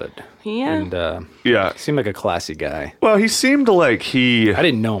beloved. Yeah. And he seemed like a classy guy. Well, he seemed like I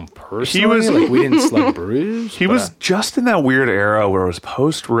didn't know him personally. We didn't slug brews. He was just in that weird era where it was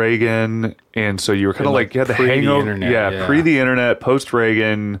post Reagan, and so you were kind of like you had the hangover. Pre the internet, post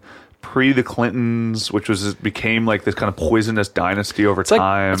Reagan, pre the Clintons, which became like this kind of poisonous dynasty over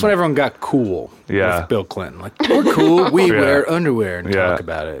time. That's when everyone got cool. Yeah. With Bill Clinton, like we're cool. We wear underwear and talk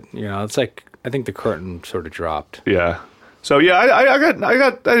about it. You know, it's like I think the curtain sort of dropped. Yeah. So yeah,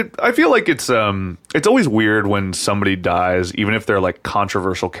 I feel like it's always weird when somebody dies, even if they're like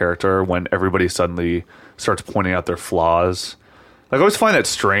controversial character, when everybody suddenly starts pointing out their flaws. Like I always find that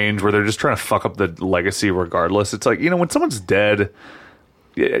strange where they're just trying to fuck up the legacy regardless. It's like, when someone's dead,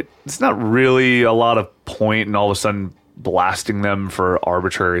 it's not really a lot of point in all of a sudden blasting them for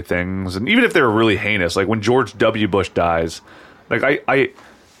arbitrary things. And even if they were really heinous, like when George W. Bush dies, like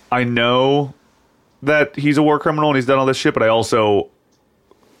I know that he's a war criminal and he's done all this shit, but I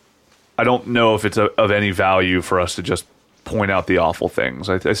don't know if it's of any value for us to just point out the awful things.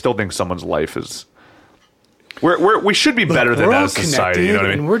 I still think someone's life is... We should be better than that as a society, you know what I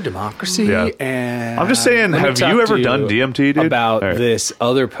mean? And we're democracy, and... I'm just saying, have you ever done DMT, dude? About this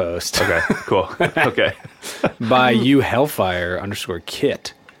other post. Okay, cool. Okay. By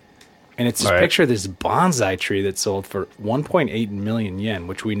 _Hellfire_kit. And it's this picture of this bonsai tree that sold for 1.8 million yen,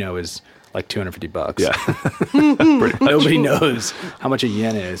 which we know is like $250. Yeah. Nobody knows how much a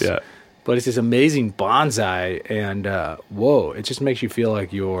yen is. Yeah. But it's this amazing bonsai, and whoa, it just makes you feel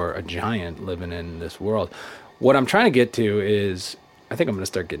like you're a giant living in this world. What I'm trying to get to is, I think I'm going to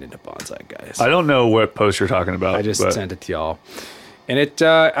start getting into bonsai, guys. I don't know what post you're talking about. I just sent it to y'all. And it,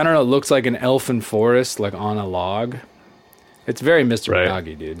 I don't know, it looks like an elfin forest, like on a log. It's very Mr.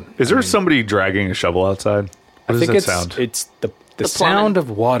 Miyagi, dude. Is there somebody dragging a shovel outside? What does that sound? It's the sound of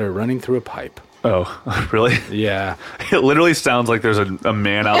water running through a pipe. Oh, really? Yeah. It literally sounds like there's a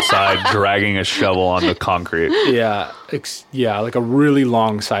man outside dragging a shovel on the concrete. Yeah. Like a really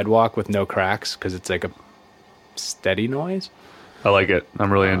long sidewalk with no cracks because it's like a steady noise. I like it.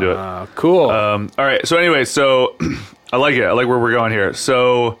 I'm really into it. Cool. All right. So anyway, I like it. I like where we're going here.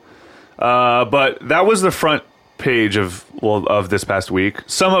 So, but that was the front page of this past week.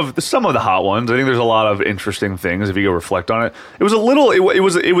 Some of the hot ones. I think there's a lot of interesting things if you go reflect on it. It was a little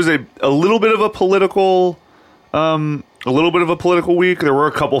bit of a political week. There were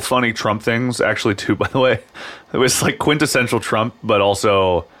a couple funny Trump things actually too, by the way. It was like quintessential Trump, but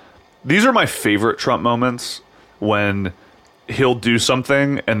also these are my favorite Trump moments when he'll do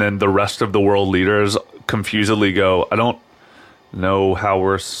something and then the rest of the world leaders confusedly go, I don't know how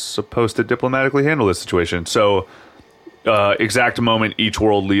we're supposed to diplomatically handle this situation. So exact moment each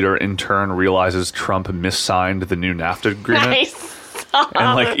world leader in turn realizes Trump missigned the new NAFTA agreement. Nice.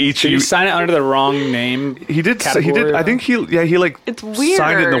 And like each did you sign it under the wrong name? He did. I think he like it's weird.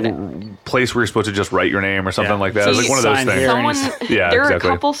 Signed it in the place where you're supposed to just write your name or something like that. It was like one of those things. There are a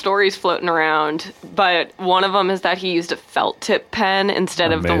couple stories floating around, but one of them is that he used a felt tip pen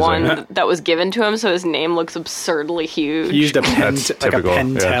instead of the one that was given to him, so his name looks absurdly huge. He used a pen, like a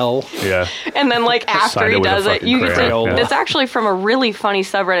Pentel. Yeah. And then like after he does it, you get to. It's actually from a really funny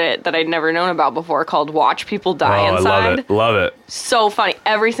subreddit that I'd never known about before called "Watch People Die Inside." I love it. So funny.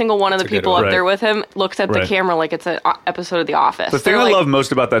 Every single one of the people up there with him looks at the camera like it's an episode of The Office. The thing I love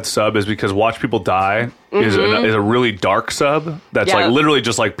most about that sub is because Watch People Die is a really dark sub that's like literally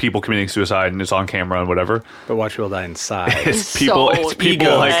just like people committing suicide and it's on camera and whatever. But watch people die inside. It's people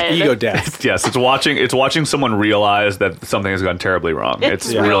ego, like ego death. Yes, it's watching someone realize that something has gone terribly wrong.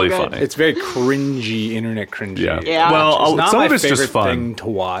 It's really funny. It's very cringy, internet cringy. Yeah. Well, it's not some my of it's favorite just fun thing to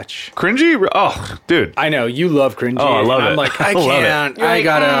watch. Cringy? Oh, dude. I know you love cringy. Oh, I love it. I'm like, I love can't. You're I like,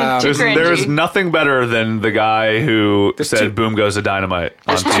 gotta. There's nothing better than the guy who said "Boom goes the dynamite"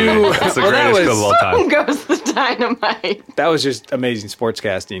 on TV. That's the greatest of all time. Boom goes the dynamite. That was just amazing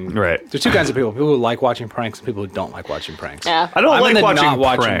sportscasting. Right. There's two kinds of people: people who like watching pranks and people who don't like watching pranks. Yeah. I don't I'm in like the watching not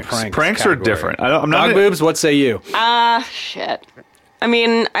watching pranks. pranks are category. different. I'm not Dog boobs. What say you? Shit. I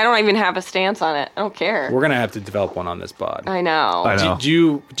mean, I don't even have a stance on it. I don't care. We're gonna have to develop one on this pod. I know. I know. Do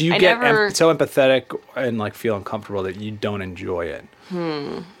you I get never- so empathetic and like feel uncomfortable that you don't enjoy it?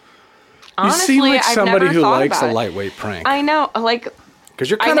 Honestly, you seem like I've somebody never who thought likes about a it. lightweight prank. I know, like, Because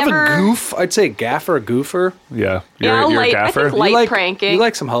you're I kind of never- a goof. I'd say gaffer, a goofer. Yeah, Yeah, you're a light- I gaffer. think light you like pranking. You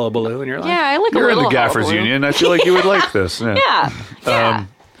like some hullabaloo in your life. yeah, I like You're a in little the Gaffers hullabaloo. Union. I feel like you would like this. Yeah. Yeah.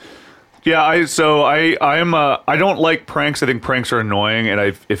 Yeah, I don't like pranks. I think pranks are annoying, and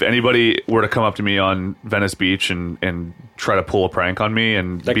if anybody were to come up to me on Venice Beach and try to pull a prank on me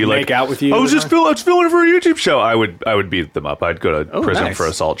and Like be make like, out with you I was or just filming for a YouTube show, I would beat them up. I'd go to prison nice. for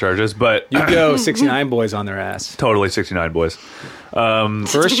assault charges, but You go 69 boys on their ass. totally 69 boys.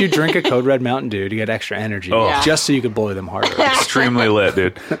 First, you drink a Code Red Mountain Dew to get extra energy, Oh. Yeah. just so you could bully them harder. Extremely lit,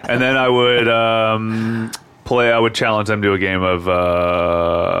 dude. And then I would challenge them to a game of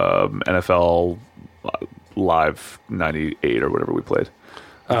NFL Live 98 or whatever we played.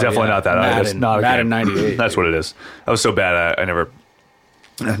 Definitely not that. It's not a Madden game. 98. That's what it is. I was so bad. I never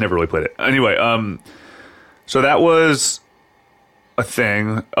really played it. Anyway, so that was a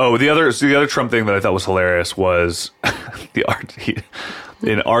thing. Oh, the other Trump thing that I thought was hilarious was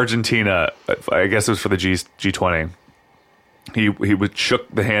in Argentina. I guess it was for the G20. He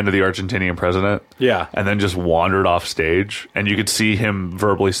shook the hand of the Argentinian president. Yeah. And then just wandered off stage, and you could see him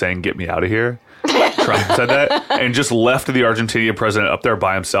verbally saying, "Get me out of here." Trump said that, and just left the Argentinian president up there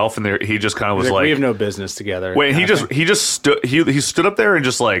by himself, and he just kind of was like, "We have no business together." Wait, he just stood up there and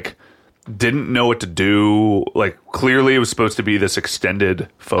just like didn't know what to do. Like clearly, it was supposed to be this extended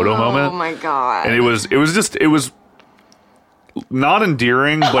photo moment. Oh my god. And it was not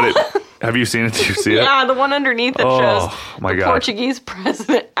endearing, but it. Have you seen it? Did you see it? Yeah, the one underneath it shows my the God. Portuguese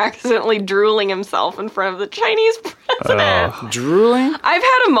president accidentally drooling himself in front of the Chinese president. drooling. I've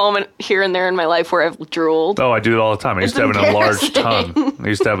had a moment here and there in my life where I've drooled. Oh, I do it all the time. I used to have an enlarged tongue. I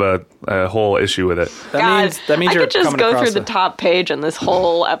used to have a whole issue with it. God, That means I you're could just coming go across through the top page in this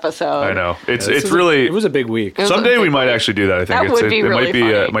whole episode. I know. It's It really. was a big week. was Someday a we big might week. actually do that. I think That would be it really might be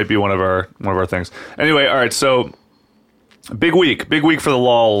funny. might be one of our things. Anyway, all right. So big week for the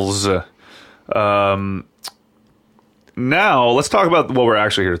lols. Now let's talk about what we're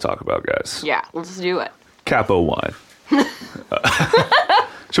actually here to talk about, guys. Yeah, let's do it. Capo wine.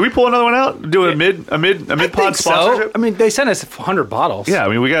 Should we pull another one out? Do a mid pod sponsorship? I mean, they sent us 100 bottles. Yeah, I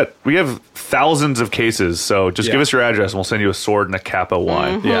mean we have thousands of cases, so just Yeah. give us your address and we'll send you a sword and a Capo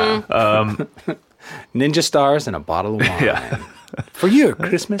wine. Yeah. Ninja stars and a bottle of wine. Yeah. For your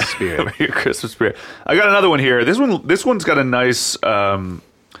Christmas spirit. Your Christmas spirit. I got another one here. This one's got a nice.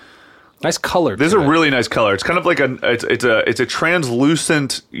 Nice color. This is to a it. really nice color. It's kind of like it's a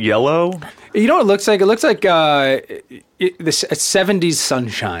translucent yellow. You know what it looks like? It looks like this 70s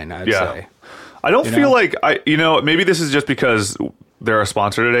sunshine, I'd Yeah. say. I don't You feel know? like maybe this is just because they're a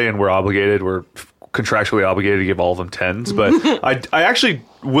sponsor today and we're contractually obligated to give all of them 10s, but I actually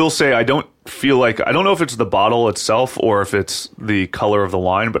will say I don't know if it's the bottle itself or if it's the color of the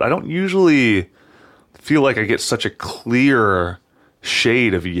wine, but I don't usually feel like I get such a clear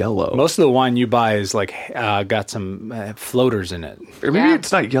shade of yellow. Most of the wine you buy is like got some floaters in it. Or maybe Yeah.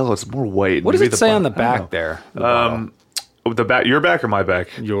 it's not yellow, it's more white. What does Maybe it say on the I don't know. back there? The bottle? The back, your back or my back?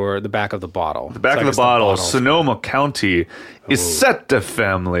 The back of the bottle. The back of the bottle, Sonoma County, Isetta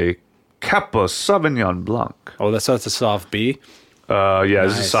family, Capo Sauvignon Blanc. Oh, so it's a soft B. Yeah,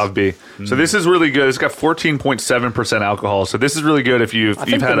 this is Nice. Sauv B. So this is really good. It's got 14.7% alcohol. So this is really good if you've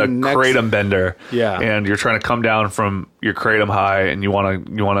think had the a next- kratom bender, Yeah. and you're trying to come down from your kratom high, and you want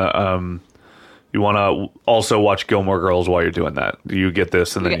to also watch Gilmore Girls while you're doing that. You get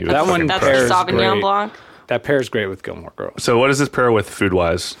this, and then you That one That's pairs the Sauvignon great. Blanc. That pairs great with Gilmore Girls. So what does this pair with food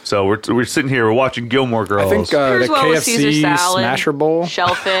wise? So we're sitting here, we're watching Gilmore Girls. I think Pairs the well with Caesar KFC salad, Smasher Bowl.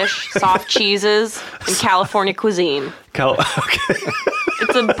 shellfish, soft cheeses, and California cuisine. Okay. It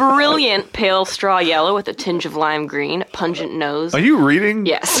It's a brilliant pale straw yellow with a tinge of lime green, pungent nose. Are you reading?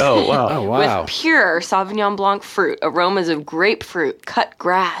 Yes. Oh, wow. Oh, wow. With pure Sauvignon Blanc fruit, aromas of grapefruit, cut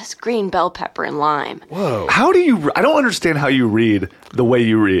grass, green bell pepper, and lime. Whoa. How do you... I don't understand how you read the way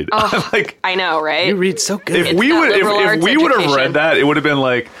you read. Oh, like, I know, right? You read so good. if we would have read that, it would have been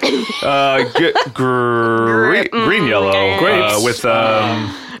like green yellow Grapes. with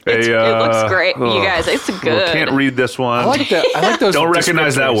it looks great, you guys. It's good. Can't read this one. I like those. Don't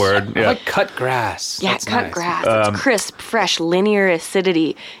recognize that descriptors. word. I Yeah. like cut grass. Yeah, That's cut nice. grass. It's crisp, fresh, linear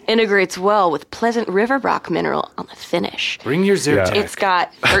acidity. Integrates well with pleasant river rock mineral on the finish. Bring your Zyrtec. It's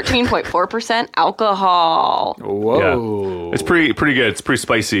got 13.4% alcohol. Whoa. Yeah. It's pretty good. It's pretty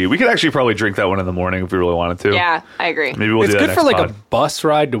spicy. We could actually probably drink that one in the morning if we really wanted to. Yeah, I agree. Maybe we'll It's do that good for next like pod. a bus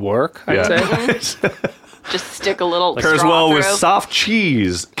ride to work, I'd say. Just stick a little Pairs straw well with through. soft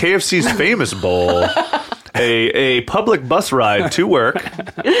cheese, KFC's famous bowl, a public bus ride to work,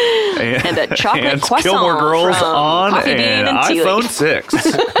 And a chocolate and croissant Gilmore Girls from on Coffee Bean an and Tea iPhone Leaf. 6.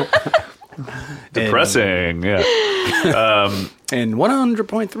 Depressing, yeah. And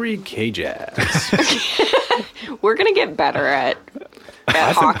 100.3 KJazz. We're going to get better at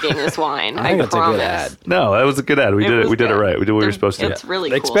hawking this wine. I think that's a promise. good ad. No, that was a good ad. We did it. We did it right. We did what we were supposed to. It's really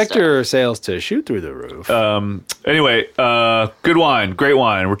cool Expect stuff. your sales to shoot through the roof. Anyway, good wine, great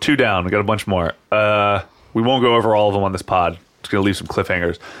wine. We're 2 down. We got a bunch more. We won't go over all of them on this pod. Just gonna leave some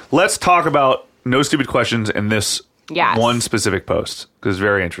cliffhangers. Let's talk about no stupid questions in this one specific post because it's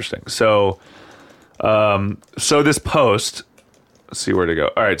very interesting. So this post. Let's see where to go.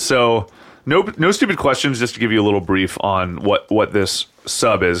 All right, so no stupid questions. Just to give you a little brief on what this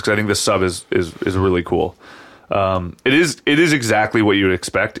sub is, because I think this sub is really cool. It is exactly what you would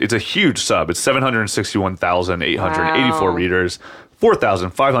expect. It's a huge sub. It's 761,884 readers,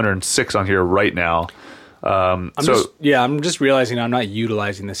 4,506 on here right now. I'm just realizing I'm not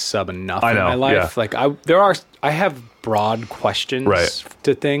utilizing this sub enough I know, in my life. yeah. Like I have broad questions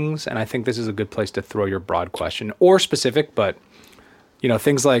to things, and I think this is a good place to throw your broad question or specific, but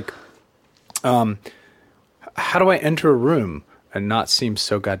things like, how do I enter a room and not seem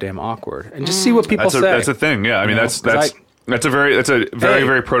so goddamn awkward, and just see what people say? That's a thing. Yeah, I mean that's a very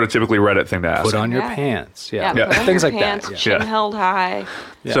very prototypically Reddit thing to ask. Put on your pants. Yeah. Put on Things your like pants, that. Chin Yeah. held high.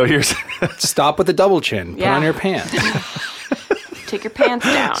 Yeah. So here's Stop with the double chin. Put Yeah. on your pants. Take your pants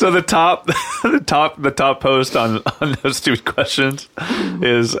down. so the top post on those stupid questions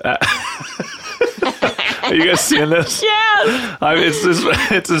is. Are you guys seeing this? Yes.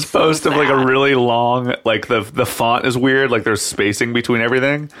 It's this post of like a really long, like the font is weird, like there's spacing between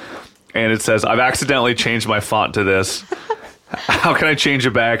everything, and it says, "I've accidentally changed my font to this. How can I change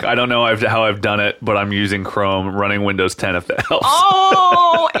it back? I don't know how I've done it, but I'm using Chrome, running Windows 10 if that helps."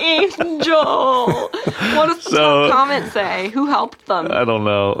 Oh, Angel. What does the top comment say? Who helped them? I don't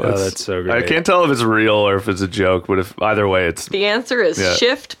know. That's so great. I can't tell if it's real or if it's a joke, but if either way, it's The answer is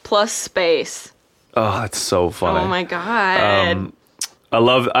shift plus space. oh, that's so funny. Oh my god. I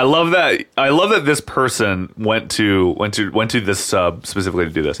love that this person went to this sub specifically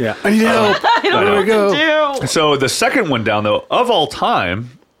to do this. Yeah. I need help. I don't know we what go. to do. So the second one down, though, of all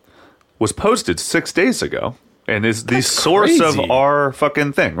time, was posted 6 days ago, and is the source crazy. of our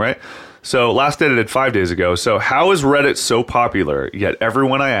fucking thing, right? So last edited 5 days ago. So how is Reddit so popular, yet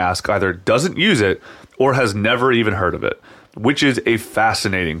everyone I ask either doesn't use it or has never even heard of it? Which is a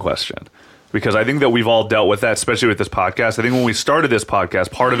fascinating question. Because I think that we've all dealt with that, especially with this podcast. I think when we started this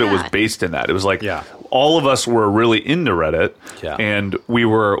podcast, part of it was based in that. It was like all of us were really into Reddit. Yeah. And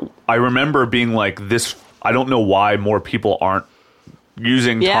I remember being like, this, I don't know why more people aren't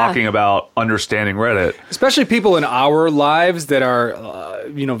talking about understanding Reddit. Especially people in our lives that are,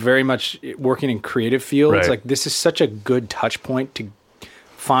 very much working in creative fields. Right. Like this is such a good touch point to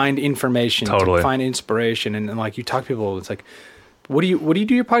find information, to find inspiration. And like you talk to people, it's like, what do you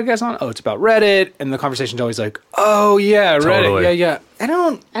do your podcast on? Oh, it's about Reddit. And the conversation's always like, oh yeah, Reddit. Yeah. I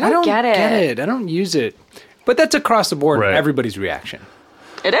don't get it. I don't use it. But that's across the board, everybody's reaction.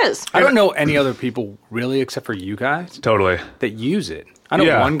 It is. I don't know any other people really, except for you guys, that use it. I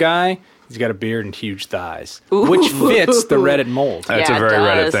know one guy, he's got a beard and huge thighs, which fits the Reddit mold. That's a very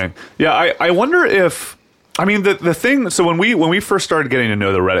Reddit thing. Yeah, I wonder if, I mean, the thing, so when we first started getting to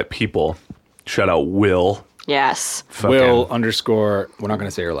know the Reddit people, shout out Will. Yes. Will _ we're not going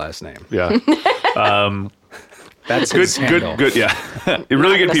to say your last name. Yeah. That's his handle. Good, yeah.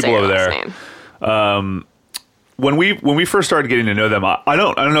 Really good people over there. when we first started getting to know them, I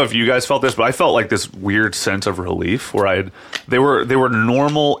don't know if you guys felt this, but I felt like this weird sense of relief where they were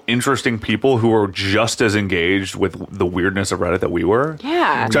normal, interesting people who were just as engaged with the weirdness of Reddit that we were.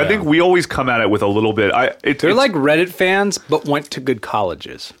 Yeah. So I think we always come at it with a little bit. They're like Reddit fans, but went to good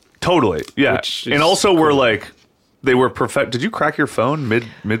colleges. Totally, yeah. And also we're like, they were perfect. Did you crack your phone mid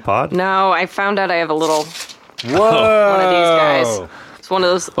pod? No, I found out I have a little Whoa. one of these guys. It's one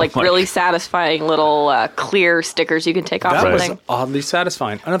of those like really satisfying little clear stickers you can take off. That was something. Oddly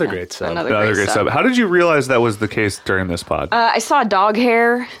satisfying. Another great sub. Another great sub. How did you realize that was the case during this pod? I saw dog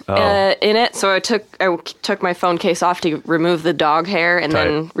hair in it, so I took my phone case off to remove the dog hair, and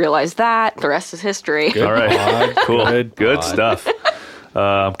then realized that the rest is history. Good. All right, cool, good stuff.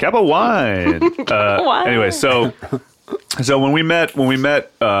 Kappa wine. Anyway, so when we met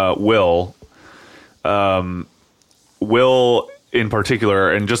Will, Will in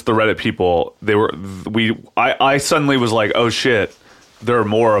particular, and just the Reddit people, I suddenly was like, oh shit, there are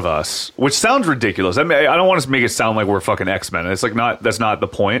more of us, which sounds ridiculous. I mean, I don't want to make it sound like we're fucking X-Men. It's like that's not the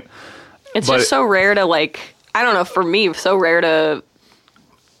point. It's just so rare to like, I don't know, for me, so rare to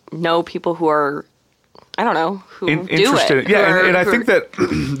know people who are, I don't know, who do it. Yeah, and I think that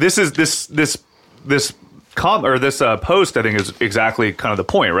this post, I think, is exactly kind of the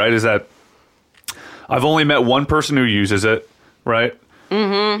point, right? Is that I've only met one person who uses it, right?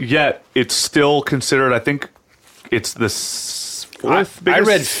 Mm-hmm. Yet it's still considered, I think it's the fourth biggest.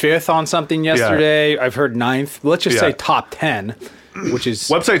 I read fifth on something yesterday. Yeah. I've heard ninth. Let's just say top 10, which is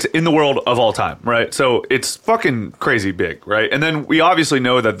websites in the world of all time, right? So it's fucking crazy big, right? And then we obviously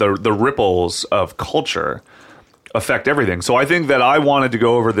know that the ripples of culture affect everything. So I think that I wanted to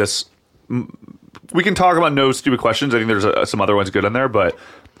go over this. We can talk about no stupid questions. I think there's some other ones good in there, but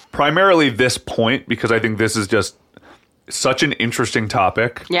primarily this point, because I think this is just such an interesting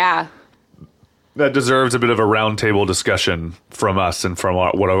topic. Yeah. That deserves a bit of a roundtable discussion from us and from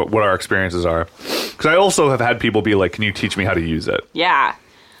what our experiences are. Because I also have had people be like, can you teach me how to use it? Yeah.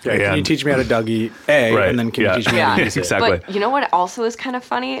 Can you teach me how to Dougie A? Right. And then can you teach me how to use it? Exactly. But you know what also is kind of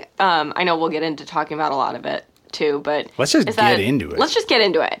funny? I know we'll get into talking about a lot of it too, but let's just get into it. Let's just get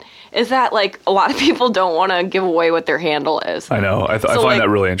into it. Is that like a lot of people don't want to give away what their handle is? I know. I find that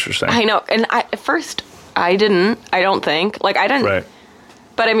really interesting. I know. And at first I didn't. I don't think. Like I didn't. Right.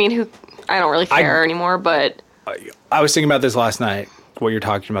 But I mean, I don't really care anymore. But I was thinking about this last night. What you're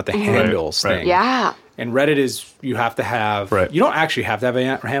talking about, the handles thing. Yeah. And Reddit is, you have to have, you don't actually have to have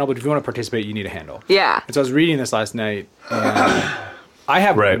a handle, but if you want to participate, you need a handle. Yeah. And so I was reading this last night, and I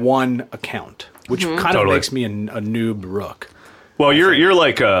have one account, which kind of makes me a noob rook. Well, you're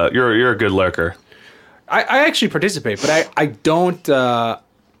like you're a good lurker. I actually participate, but I don't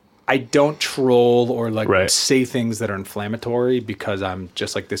troll or say things that are inflammatory because I'm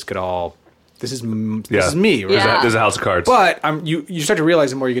just like, this is me. Right? There's a house of cards. But you start to realize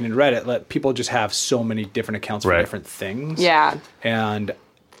the more you get into Reddit, people just have so many different accounts for different things. Yeah. And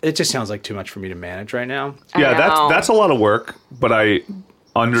it just sounds like too much for me to manage right now. Yeah, that's a lot of work, but I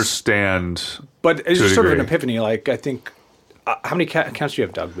understand. But it's just sort of an epiphany. Like, I think, how many accounts do you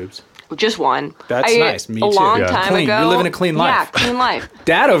have, Doug Boobs? Just one. That's nice. Me too. A long time ago. You're living a clean life. Yeah, clean life.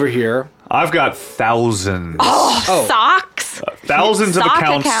 Dad over here. I've got thousands. Oh. Socks. Thousands of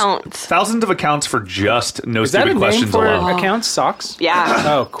accounts. Thousands of accounts for just no stupid questions alone. Is that a name for accounts? Socks? Yeah.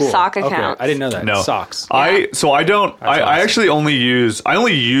 Oh, cool. Sock accounts. Okay. I didn't know that. No. Socks. I actually only use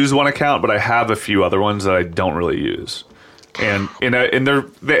one account, but I have a few other ones that I don't really use. And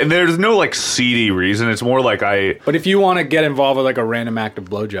there's no like seedy reason. It's more like But if you want to get involved with like a random active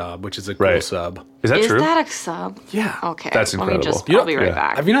blowjob, which is a cool sub. Is that true? Is that a sub? Yeah. Okay. That's incredible. I'll be right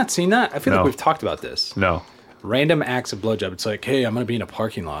back. Have you not seen that? I feel like we've talked about this. No. Random acts of blowjob. It's like, hey, I'm going to be in a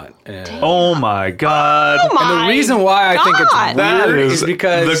parking lot. Oh my God. And the reason why I think it's weird is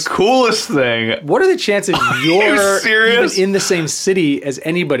because the coolest thing. What are the chances you're even in the same city as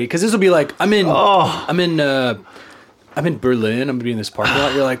anybody? Because this will be like, I'm in Berlin. I'm going to be in this parking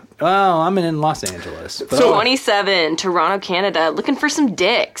lot. You're like, oh, I'm in Los Angeles. So 27, Toronto, Canada, looking for some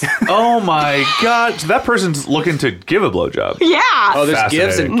dicks. Oh my God. So that person's looking to give a blowjob. Yeah. Oh, there's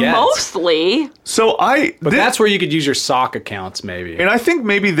gives and gets. Mostly. So But that's where you could use your sock accounts, maybe. And I think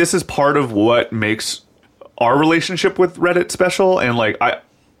maybe this is part of what makes our relationship with Reddit special. And like,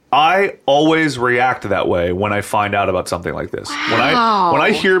 I always react that way when I find out about something like this. Wow. When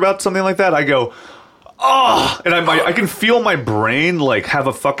I hear about something like that, I go, and I can feel my brain like have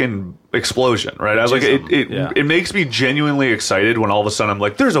a fucking explosion, right? I was like, it makes me genuinely excited when all of a sudden I'm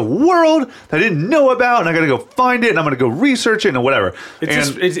like, there's a world that I didn't know about, and I got to go find it, and I'm going to go research it, and whatever.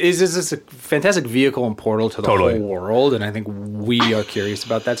 It's just a fantastic vehicle and portal to the whole world, and I think we are curious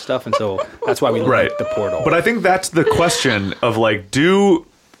about that stuff, and so that's why we like the portal. But I think that's the question of like,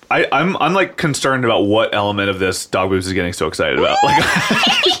 I'm like concerned about what element of this Dog Boobs is getting so excited about. Like,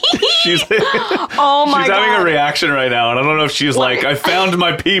 she's having a reaction right now, and I don't know if she's like, I found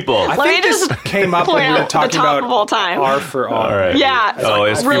my people. I think this came up when we were talking about all time. R for R. Right. Yeah.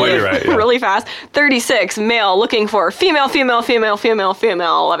 It's really right. Yeah. Really fast. 36, male, looking for female,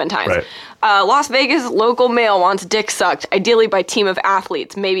 11 times. Right. Las Vegas local male wants dick sucked, ideally by team of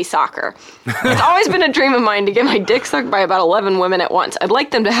athletes, maybe soccer. It's always been a dream of mine to get my dick sucked by about 11 women at once. I'd like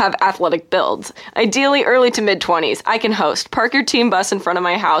them to have athletic builds. Ideally early to mid-20s. I can host. Park your team bus in front of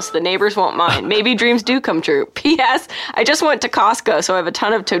my house. The neighbors won't mind. Maybe dreams do come true. P.S. I just went to Costco, so I have a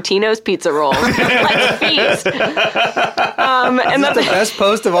ton of Totino's pizza rolls. Let's feast. And that's the best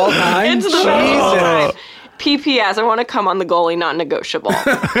post of all time? It's the best of all time. PPS, I want to come on the goalie, not negotiable.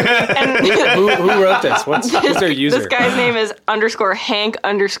 And who wrote this? What's their user? This guy's name is _Hank_Scorpio.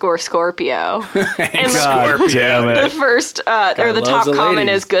 And Scorpio. The first, or the top comment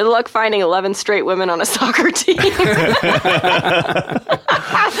is, good luck finding 11 straight women on a soccer team.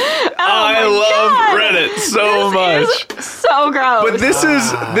 I love Reddit so much. So gross. But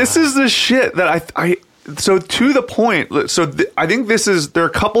this is the shit that I so to the point, I think there are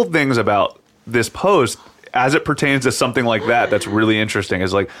a couple things about this post as it pertains to something like that's really interesting.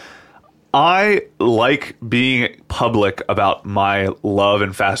 Is like, I like being public about my love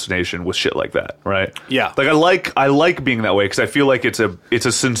and fascination with shit like that, right? Yeah. Like I like being that way because I feel like it's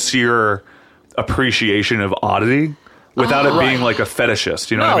a sincere appreciation of oddity without it being like a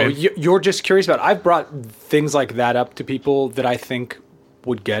fetishist. You know what I mean? You're just curious about it. I've brought things like that up to people that I think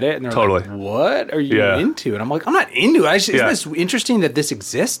would get it, and they're like, what are you into? And I'm like, I'm not into it. Isn't this interesting that this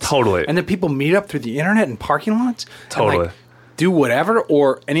exists? Totally. And that people meet up through the internet in parking lots? Totally. And like, do whatever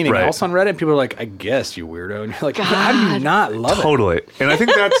or anything else on Reddit. And people are like, I guess, you weirdo. And you're like, how do you not love it? Totally. And I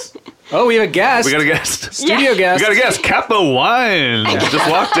think that's... Oh, we have a guest. We got a guest. Studio guest. We got a guest. Capo Wine just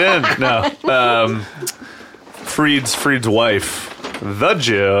walked in. No. Freed's wife, the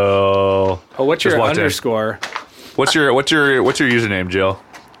Jill. Oh, what's your underscore? What's your username, Jill?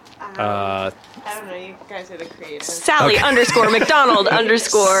 I don't know. You guys are the creators. Sally _McDonald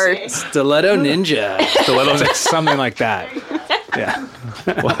 _ Stiletto Ninja. Stiletto something like that. Yeah.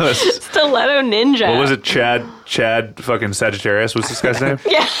 Stiletto Ninja. What was it? Chad fucking Sagittarius was this guy's name?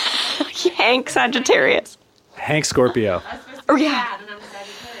 Yeah. Hank Sagittarius. Hank Scorpio. Oh yeah.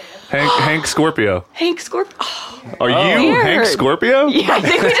 Hank Scorpio. Hank Scorpio. Oh, are you weird. Hank Scorpio? Yeah, I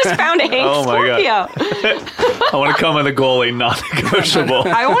think we just found a Hank Scorpio. God. I want to come on the goalie, not negotiable.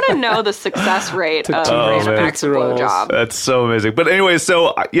 I want to know the success rate of Max blowjob. That's so amazing. But anyway,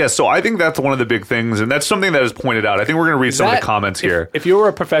 so I think that's one of the big things, and that's something that is pointed out. I think we're going to read some of the comments here. If you were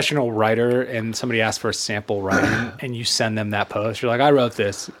a professional writer and somebody asked for a sample writing and you send them that post, you're like, I wrote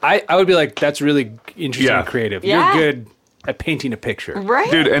this. I would be like, that's really interesting and creative. Yeah. You're good at painting a picture. Right.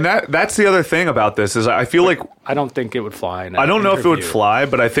 Dude, and that's the other thing about this is I feel like I don't think it would fly. I don't know if it would fly,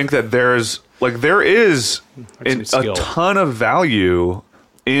 but I think that there is a ton of value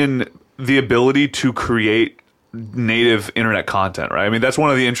in the ability to create native internet content, right? I mean, that's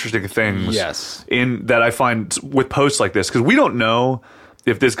one of the interesting things in that I find with posts like this, because we don't know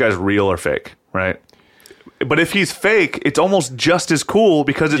if this guy's real or fake, right? But if he's fake, it's almost just as cool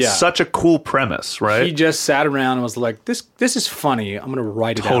because it's such a cool premise, right? He just sat around and was like, "This is funny. I'm going to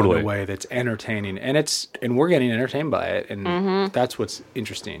write it out in a way that's entertaining," and we're getting entertained by it, and that's what's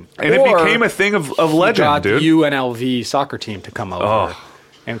interesting. And it became a thing of legend, dude. The UNLV soccer team to come over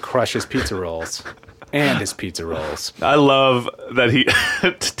and crush his pizza rolls. And his pizza rolls. I love that he...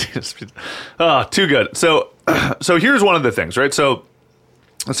 too good. So here's one of the things, right? So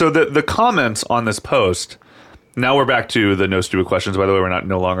the comments on this post... Now we're back to the no stupid questions. By the way, we're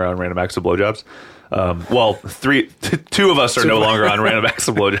no longer on Random Acts of Blowjobs. Two of us are no longer on Random Acts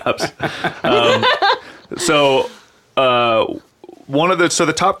of Blowjobs.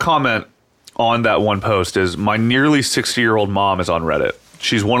 The top comment on that one post is, my nearly 60-year-old mom is on Reddit.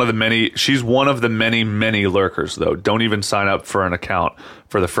 She's one of the many lurkers, though. Don't even sign up for an account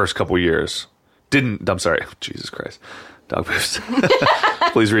for the first couple years. Jesus Christ. Dog Boost.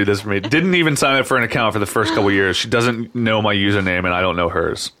 Please read this for me. Didn't even sign up for an account for the first couple years. She doesn't know my username, and I don't know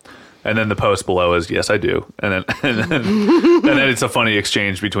hers. And then the post below is, yes, I do. And then it's a funny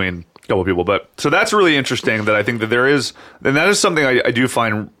exchange between a couple people. But so that's really interesting, that I think that there is, and that is something I do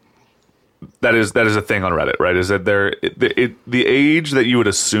find that is a thing on Reddit, right? Is that the age that you would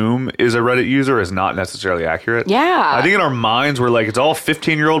assume is a Reddit user is not necessarily accurate. Yeah. I think in our minds we're like, it's all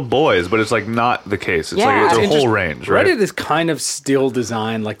 15-year-old boys, but it's like not the case. It's like it's a whole range, right? Reddit is kind of still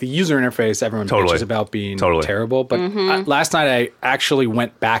designed, like the user interface, everyone bitches about being terrible. But last night I actually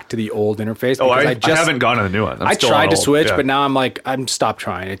went back to the old interface. Oh, I haven't gone to the new one. I tried to switch, but now I'm stopped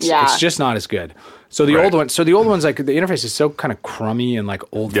trying. It's just not as good. So the old one's like the interface is so kind of crummy and like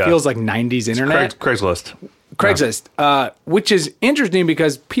old. Feels like 90s internet. Craigslist, which is interesting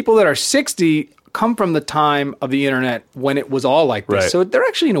because people that are 60 come from the time of the internet when it was all like this. Right. So they're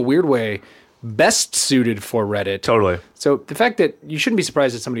actually in a weird way best suited for Reddit. Totally. So the fact that you shouldn't be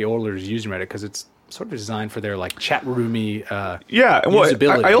surprised that somebody older is using Reddit because it's sort of designed for their like chat roomy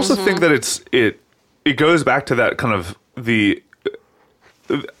usability. I also think that it goes back to that kind of the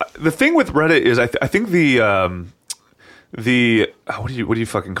thing with Reddit is I think the what do you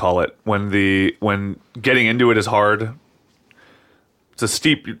fucking call it when getting into it is hard. It's a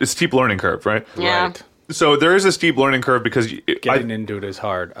steep learning curve, right? Yeah. Right. So there is a steep learning curve because getting into it is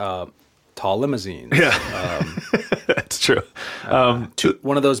hard. Tall limousines. Yeah, that's true.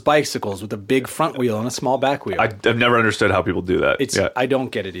 One of those bicycles with a big front wheel and a small back wheel. I've never understood how people do that. I don't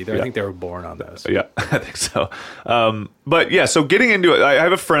get it either. I think they were born on those. Yeah, I think so. But yeah, so getting into it, I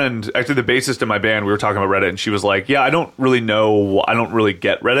have a friend, actually the bassist in my band, we were talking about Reddit, and she was like, yeah, I don't really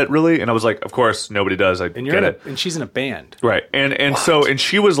get Reddit, really. And I was like, of course, nobody does. I get it. And she's in a band. Right. And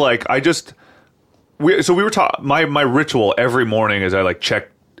she was like, we were talking, my ritual every morning is I like check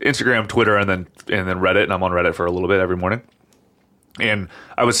Instagram, Twitter, and then Reddit, and I'm on Reddit for a little bit every morning. And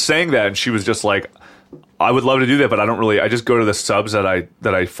I was saying that, and she was just like, I would love to do that, but I just go to the subs that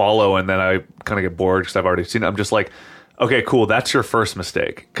I follow, and then I kind of get bored because I've already seen it. I'm just like, okay, cool, that's your first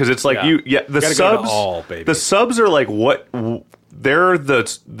mistake. Because it's like the subs are like they're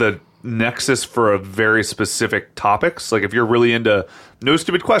the nexus for a very specific topics. Like if you're really into No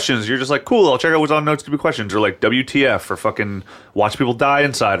Stupid Questions, you're just like, cool, I'll check out what's on No Stupid Questions, or like WTF, or fucking watch people die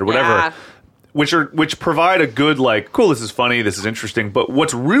inside, or whatever. Yeah. Which provide a good, like, cool, this is funny, this is interesting. But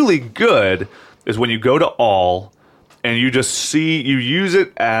what's really good is when you go to all and you just you use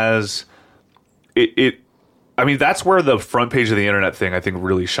it as I mean, that's where the front page of the internet thing I think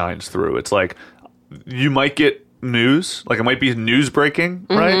really shines through. It's like you might get news, like it might be news breaking,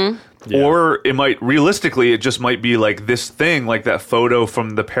 right? Yeah. Or it might just might be like this thing, like that photo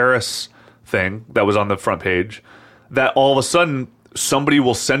from the Paris thing that was on the front page, that all of a sudden somebody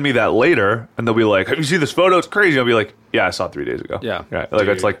will send me that later and they'll be like, have you seen this photo? It's crazy. I'll be like, yeah, I saw it 3 days ago. Yeah. Like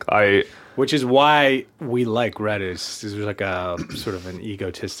it's like which is why we like Reddit. There's like a sort of an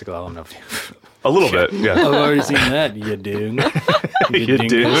egotistical element of a little bit, yeah. I've already seen that, you dude. You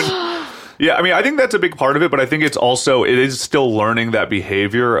dude. Yeah, I mean, I think that's a big part of it, but I think it is still learning that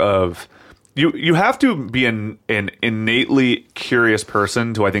behavior of you have to be an innately curious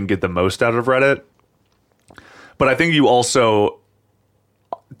person to, I think, get the most out of Reddit. But I think you also,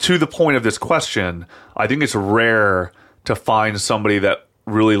 to the point of this question, I think it's rare to find somebody that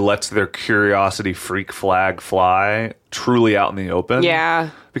really lets their curiosity freak flag fly truly out in the open.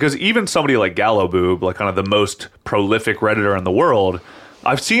 Yeah. Because even somebody like Galloboob, like kind of the most prolific Redditor in the world,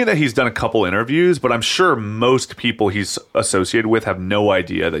 I've seen that he's done a couple interviews, but I'm sure most people he's associated with have no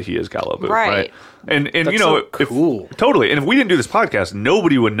idea that he is Galloboob. Right. And that's cool. Totally. And if we didn't do this podcast,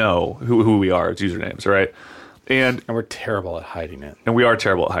 nobody would know who we are as usernames, right? And we're terrible at hiding it. And we are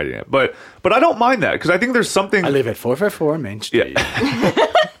terrible at hiding it. But I don't mind that, because I think there's something... I live at 454 Main Street. Yeah.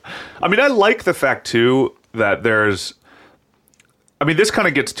 I mean, I like the fact, too, that there's... I mean, this kind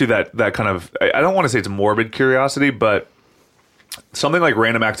of gets to that kind of... I don't want to say it's morbid curiosity, but something like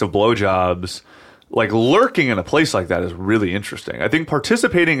random acts of blowjobs, like lurking in a place like that is really interesting. I think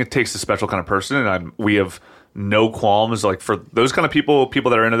participating, it takes a special kind of person, and we have no qualms. Like for those kind of people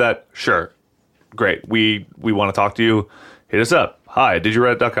that are into that, sure, great. We want to talk to you. Hit us up. Hi,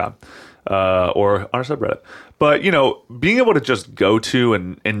 didyourreddit.com or on our subreddit. But, being able to just go to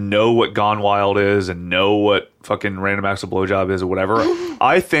and know what Gone Wild is and know what fucking random acts of blowjob is or whatever,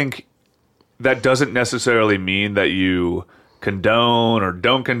 I think that doesn't necessarily mean that you condone or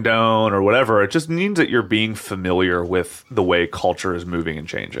don't condone or whatever. It just means that you're being familiar with the way culture is moving and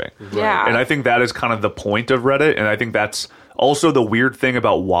changing. Yeah. And I think that is kind of the point of Reddit. And I think that's also the weird thing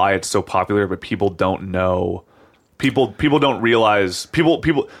about why it's so popular, but people don't know. People don't realize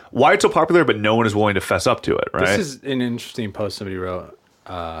why it's so popular, but no one is willing to fess up to it, right? This is an interesting post somebody wrote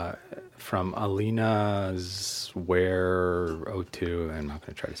from Alina Zware02. I'm not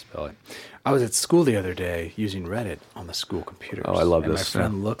going to try to spell it. I was at school the other day using Reddit on the school computers. Oh, I love and this. My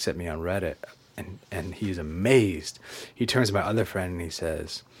friend looks at me on Reddit, and he's amazed. He turns to my other friend and he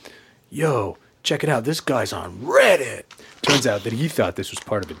says, yo, check it out. This guy's on Reddit. Turns out that he thought this was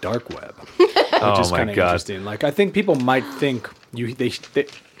part of a dark web. Oh, which is kind of interesting. Like, I think people might think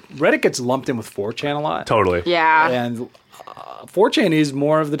Reddit gets lumped in with 4chan a lot. Totally. Yeah. And 4chan is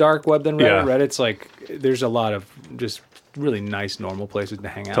more of the dark web than Reddit. Yeah. Reddit's like, there's a lot of just really nice, normal places to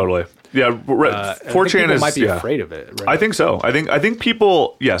hang out. Totally. Yeah. 4chan might be afraid of it. Right? I think so. I think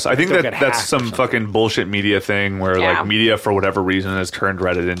people, yes, I think that's some fucking bullshit media thing where like media for whatever reason has turned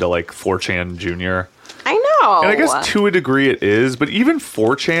Reddit into like 4chan Junior. I know. And I guess to a degree it is, but even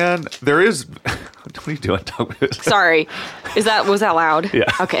 4chan, there is. What are you doing, Dogbibs? Sorry. Was that loud? Yeah.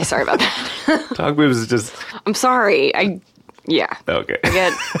 Okay, sorry about that. Dogbibs is just. I'm sorry. Yeah. Okay.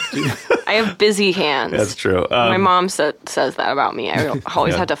 I have busy hands. That's true. My mom says that about me. I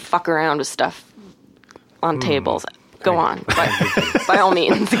always have to fuck around with stuff on tables. Go on. By all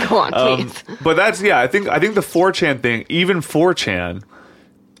means, go on, please. But that's, I think the 4chan thing, even 4chan,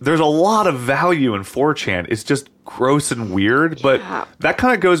 there's a lot of value in 4chan. It's just gross and weird, but that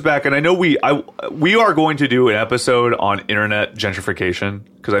kind of goes back, and I know we are going to do an episode on internet gentrification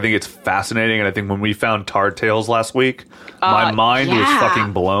because I think it's fascinating, and I think when we found Tard Tales last week, my mind was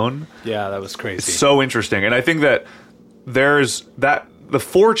fucking blown. Yeah, that was crazy. It's so interesting, and I think that there's that the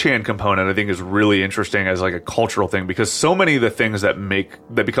 4chan component I think is really interesting as like a cultural thing because so many of the things that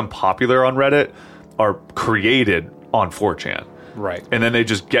become popular on Reddit are created on 4chan. Right. And then they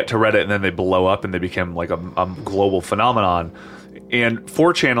just get to Reddit and then they blow up and they become like a global phenomenon. And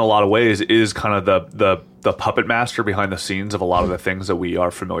 4chan in a lot of ways is kind of the puppet master behind the scenes of a lot of the things that we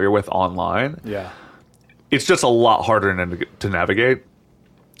are familiar with online. Yeah. It's just a lot harder to navigate.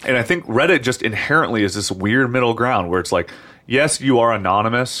 And I think Reddit just inherently is this weird middle ground where it's like, yes, you are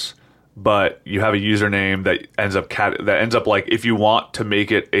anonymous, but you have a username that ends up like if you want to make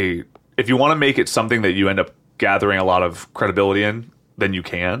it something that you end up gathering a lot of credibility in, then you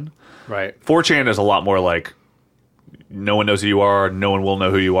can. Right. 4chan is a lot more like no one knows who you are, no one will know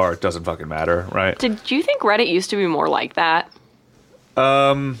who you are, it doesn't fucking matter, right? Did you think Reddit used to be more like that?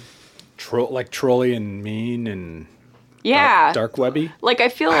 Like trolly and mean and dark webby? Like I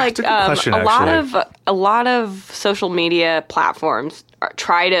feel like a lot of social media platforms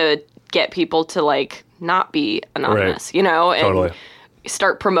try to get people to like not be anonymous, right. You know, and totally.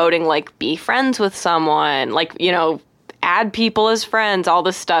 Start promoting like be friends with someone, like, you know, add people as friends, all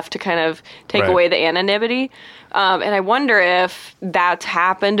this stuff to kind of take away the anonymity. And I wonder if that's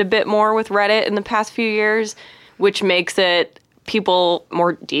happened a bit more with Reddit in the past few years, which makes it people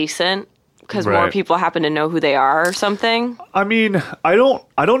more decent because more people happen to know who they are or something. I mean, I don't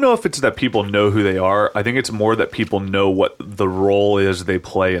know if it's that people know who they are. I think it's more that people know what the role is they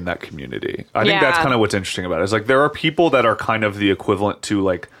play in that community. I think that's kind of what's interesting about it. It's like there are people that are kind of the equivalent to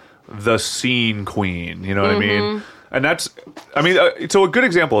like the scene queen, you know what I mean? And so a good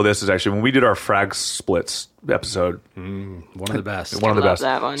example of this is actually when we did our Frag Splits episode. One of the best. One of the best.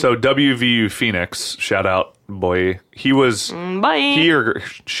 That one. So WVU Phoenix, shout out, boy. He was, he or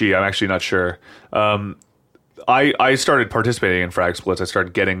she, I'm actually not sure. I started participating in Frag Splits. I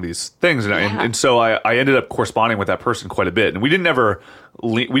started getting these things, and so I ended up corresponding with that person quite a bit. And we didn't ever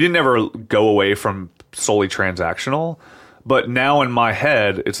go away from solely transactional. But now in my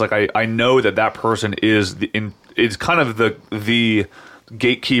head, it's like I know that person is kind of the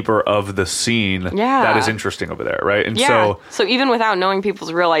gatekeeper of the scene that is interesting over there, right? And so even without knowing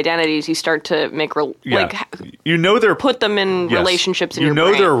people's real identities, you start to make put them in relationships in your brain.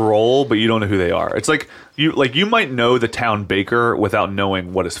 You know their role, but you don't know who they are. It's like you might know the town baker without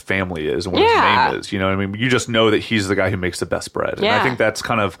knowing what his family is and what his name is. You know what I mean? You just know that he's the guy who makes the best bread. And I think that's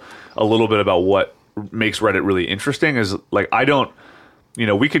kind of a little bit about what makes Reddit really interesting is like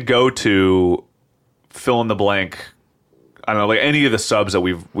we could go to fill in the blank, I don't know, like any of the subs that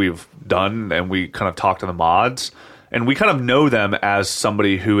we've done, and we kind of talk to the mods, and we kind of know them as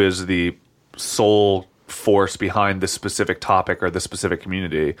somebody who is the sole force behind this specific topic or this specific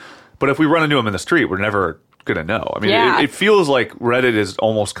community. But if we run into them in the street, we're never gonna know. I mean, it feels like Reddit is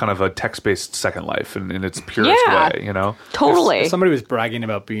almost kind of a text-based Second Life in its purest way, you know? Totally. If somebody was bragging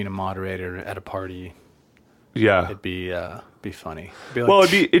about being a moderator at a party, it'd be funny.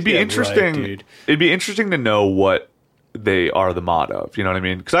 It'd be interesting. Right, dude. It'd be interesting to know what they are the mod of. You know what I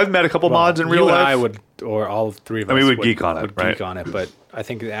mean? Because I've met a couple mods in real life. And I would, or all three of us. I mean, we'd geek on it, right? Geek on it, but I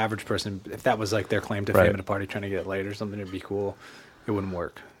think the average person, if that was like their claim to fame at a party, trying to get laid or something, it'd be cool. It wouldn't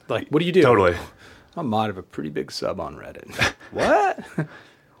work. Like, what do you do? Totally. I'm a mod of a pretty big sub on Reddit. What?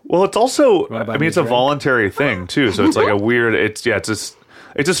 Well, it's also, it's a voluntary thing too. So it's like a weird, it's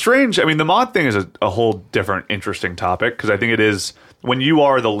a strange, I mean, the mod thing is a whole different interesting topic because I think it is when you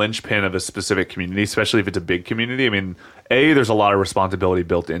are the linchpin of a specific community, especially if it's a big community, I mean, A, there's a lot of responsibility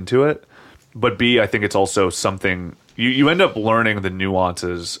built into it, but B, I think it's also something you end up learning the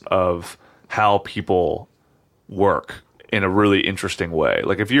nuances of how people work in a really interesting way.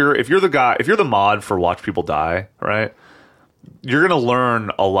 Like if you're the mod for Watch People Die, right? You're gonna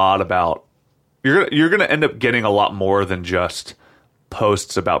learn a lot about. You're gonna end up getting a lot more than just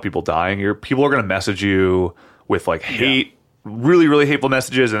posts about people dying. People are gonna message you with like hate, really, really hateful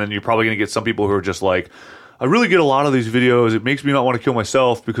messages, and then you're probably gonna get some people who are just like, I really get a lot of these videos. It makes me not want to kill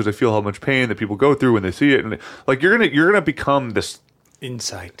myself because I feel how much pain that people go through when they see it. And like you're gonna become this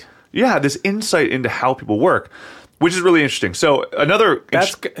insight. Yeah, this insight into how people work, which is really interesting. So and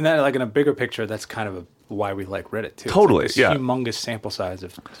then like in a bigger picture, that's kind of why we like Reddit too. Totally, it's like humongous sample size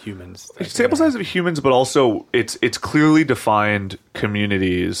of humans. Sample size of humans, but also it's clearly defined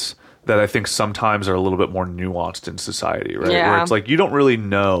communities that I think sometimes are a little bit more nuanced in society, right? Yeah. Where it's like you don't really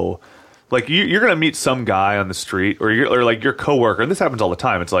know. Like you're gonna meet some guy on the street, or like your coworker, and this happens all the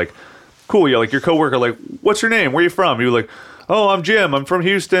time. It's like, cool, yeah, like your coworker, like, what's your name? Where are you from? You're like, oh, I'm Jim. I'm from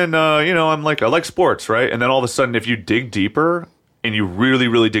Houston. I'm like, I like sports, right? And then all of a sudden, if you dig deeper and you really,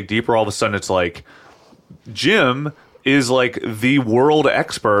 really dig deeper, all of a sudden it's like, Jim is like the world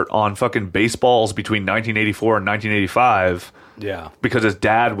expert on fucking baseballs between 1984 and 1985. Yeah, because his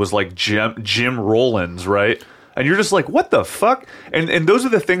dad was like Jim Rollins, right? And you're just like, what the fuck? And those are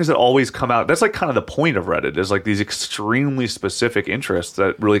the things that always come out. That's like kind of the point of Reddit, is like these extremely specific interests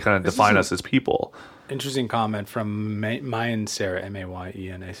that really kind of define us as people. Interesting comment from Mayan Sarah,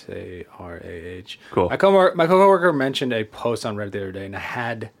 Mayenasarah. Cool. My coworker mentioned a post on Reddit the other day, and I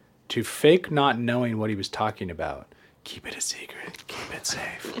had to fake not knowing what he was talking about. Keep it a secret. Keep it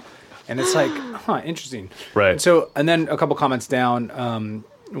safe. And it's like, interesting. Right. And then a couple comments down.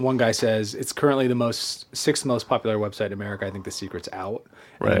 One guy says, it's currently the sixth most popular website in America. I think the secret's out.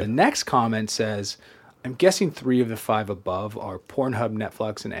 Right. And the next comment says, I'm guessing 3 of the 5 above are Pornhub,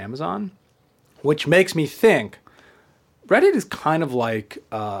 Netflix, and Amazon, which makes me think Reddit is kind of like,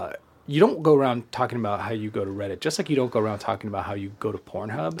 you don't go around talking about how you go to Reddit, just like you don't go around talking about how you go to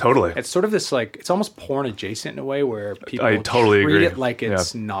Pornhub. Totally. It's sort of this like, it's almost porn adjacent in a way where people totally treat agree. it like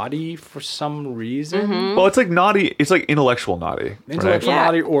it's naughty for some reason. Mm-hmm. Well, it's like naughty. It's like intellectual naughty. Intellectual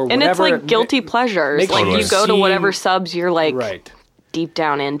naughty or whatever. And it's like guilty pleasures. Like you go to whatever subs you're like deep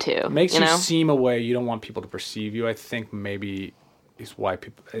down into. Makes you seem a way you don't want people to perceive you. I think maybe is why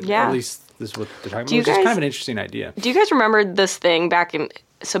people, at least this is what they're talking about. It's kind of an interesting idea. Do you guys remember this thing back in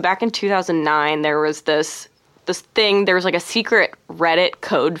 2009, there was this thing, there was like a secret Reddit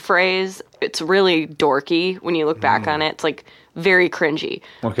code phrase. It's really dorky when you look back on it. It's like very cringy.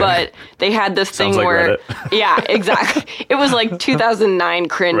 Okay. But they had this thing where, yeah, exactly. It was like 2009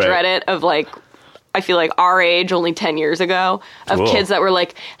 cringe Reddit of like, I feel like our age, only 10 years ago, of kids that were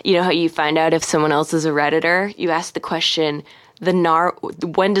like, you know how you find out if someone else is a Redditor? You ask the question,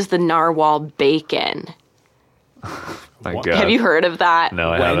 when does the narwhal bacon? My God. Have you heard of that?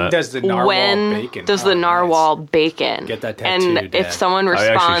 No, I haven't. When does the narwhal bacon? Does the narwhal bacon? Get that tattoo, And if someone I actually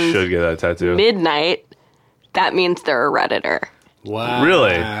responds should get that tattoo. midnight, that means they're a Redditor. Wow.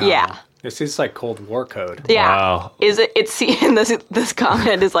 Really? Yeah. This is like Cold War code. Yeah. Wow. And this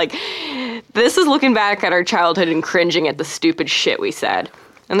comment is like, this is looking back at our childhood and cringing at the stupid shit we said.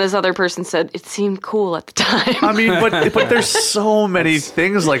 And this other person said, it seemed cool at the time. I mean, but there's so many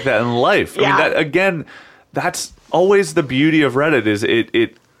things like that in life. I mean, that, again, that's always the beauty of Reddit, is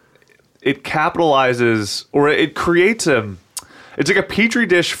it capitalizes, or it creates it's like a petri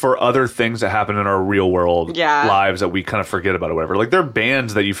dish for other things that happen in our real world lives that we kind of forget about or whatever. Like, there are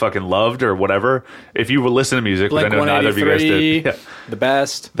bands that you fucking loved or whatever. If you would listen to music, which I know neither of you guys did. The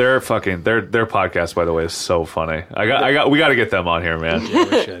best. Their podcast, by the way, is so funny. We got to get them on here, man. Yeah,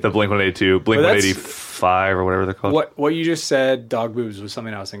 we should. The Blink-182, Blink-185 or whatever they're called. What you just said, dog boobs, was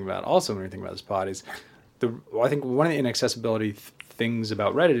something I was thinking about also when you're thinking about this pod. Is I think one of the inaccessibility things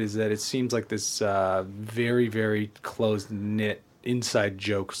about Reddit is that it seems like this very, very close-knit inside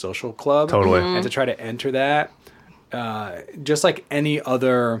joke social club. Totally. And to try to enter that, just like any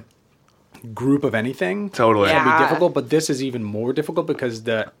other group of anything, can be difficult, but this is even more difficult because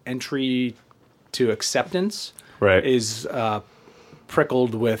the entry to acceptance is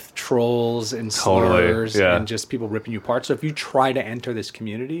prickled with trolls and slurs and just people ripping you apart. So if you try to enter this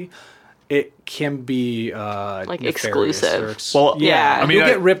community, it can be like exclusive. I mean, you'll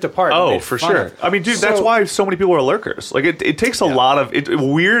get ripped apart. Oh, for sure. I mean, dude, that's why so many people are lurkers. Like, it takes a lot of a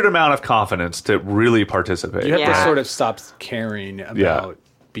weird amount of confidence to really participate. You have to sort of stop caring about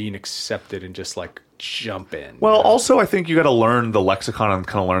being accepted and just like jump in. Well, also I think you got to learn the lexicon and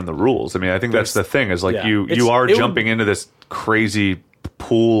kind of learn the rules. I mean, I think that's the thing is like you are jumping into this crazy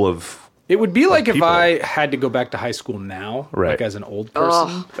pool of. It would be like if I had to go back to high school now, like as an old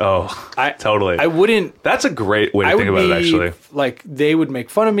person. Totally. I wouldn't. That's a great way to think about it, actually. Like, they would make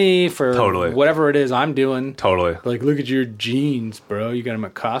fun of me for whatever it is I'm doing. Totally. Like, look at your jeans, bro. You got them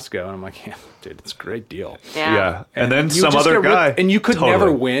at Costco. And I'm like, yeah, dude, it's a great deal. Yeah. And then some other guy. And you could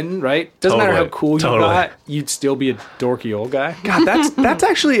never win, right? Doesn't matter how cool you got, you'd still be a dorky old guy. God, that's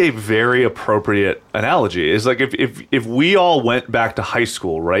actually a very appropriate analogy. It's like if we all went back to high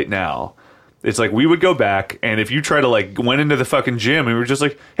school right now, it's like we would go back, and if you try to like went into the fucking gym and we were just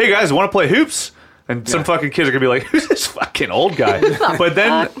like, hey guys, want to play hoops? And some fucking kids are gonna be like, who's this fucking old guy? But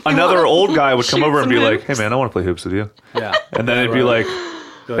then another old guy would come over and be like, hey man, I want to play hoops with you. Yeah. And then it'd be like,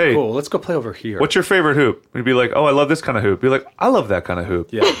 hey, cool, let's go play over here. What's your favorite hoop? You'd be like, oh, I love this kind of hoop. Be like, I love that kind of hoop.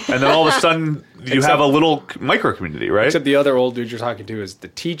 Yeah. And then all of a sudden, you have a little micro community, right? Except the other old dude you're talking to is the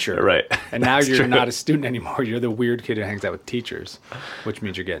teacher. Right. And now you're not a student anymore. You're the weird kid who hangs out with teachers, which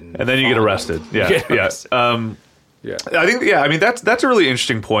means you're getting. And then you get arrested. Yeah. Yeah. I think, I mean, that's a really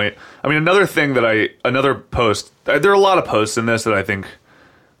interesting point. I mean, another post, there are a lot of posts in this that I think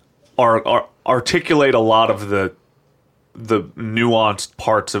articulate a lot of the nuanced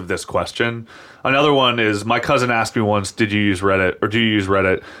parts of this question. Another one is, my cousin asked me once, did you use Reddit, or do you use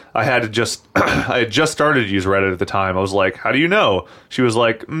Reddit? I had just started to use Reddit at the time. I was like, how do you know? She was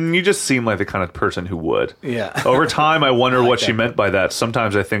like, you just seem like the kind of person who would. Yeah. Over time, I wonder what she meant by that.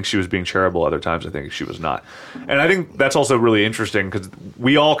 Sometimes I think she was being charitable. Other times I think she was not. And I think that's also really interesting because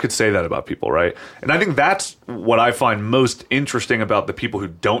we all could say that about people, right? And I think that's what I find most interesting about the people who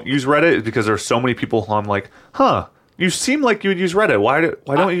don't use Reddit, is because there's so many people who I'm like, you seem like you would use Reddit. Why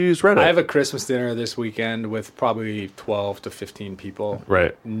don't you use Reddit? I have a Christmas dinner this weekend with probably 12 to 15 people.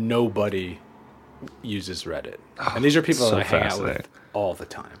 Right. Nobody uses Reddit. And these are people that I hang out with all the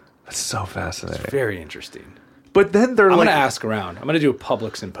time. That's so fascinating. It's very interesting. But then I'm going to ask around. I'm going to do a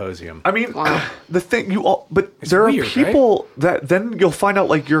public symposium. I mean, the thing there are people that then you'll find out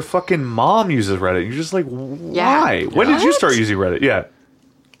like your fucking mom uses Reddit. You're just like, why? Yeah. When did you start using Reddit? Yeah.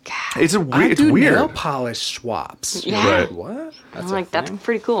 It's weird. Nail polish swaps. Yeah. Right. What? I'm like, that's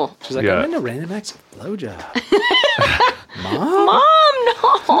pretty cool. She's like, I'm into random acts of blowjob. Mom,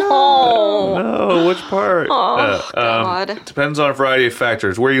 no. No, which part? Oh, God. It depends on a variety of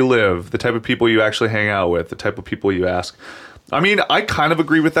factors. Where you live, the type of people you actually hang out with, the type of people you ask. I mean, I kind of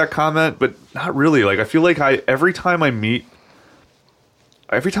agree with that comment, but not really. Like, I feel like every time I meet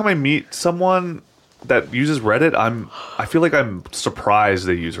someone that uses Reddit, I feel like I'm surprised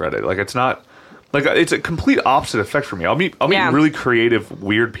they use Reddit. Like, it's not like, it's a complete opposite effect for me. I'll meet really creative,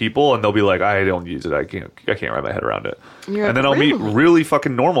 weird people, and they'll be like, I don't use it. I can't wrap my head around it. And then I'll meet really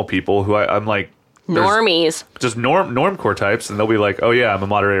fucking normal people who I'm like, normies, just normcore types, and they'll be like, oh yeah, I'm a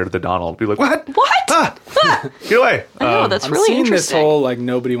moderator at the Donald. Be like, what? Get away. I know, that's really seeing interesting. This whole like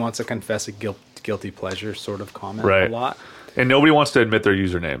nobody wants to confess a guilty pleasure sort of comment a lot. And nobody wants to admit their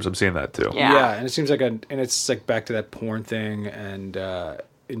usernames. I'm seeing that too. Yeah, and it seems like it's like back to that porn thing, and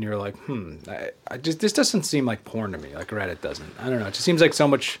you're like, this doesn't seem like porn to me. Like Reddit doesn't. I don't know. It just seems like so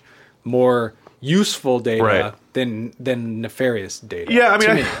much more useful data than nefarious data. Yeah, I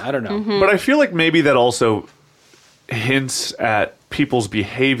mean, I don't know. Mm-hmm. But I feel like maybe that also hints at people's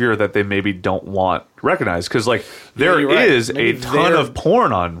behavior that they maybe don't want recognized, because like there is a ton of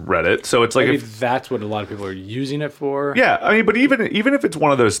porn on Reddit, so it's like if that's what a lot of people are using it for. Yeah, I mean, but even if it's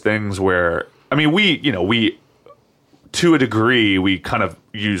one of those things where, I mean, we to a degree we kind of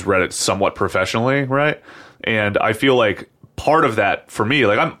use Reddit somewhat professionally, right? And I feel like part of that for me,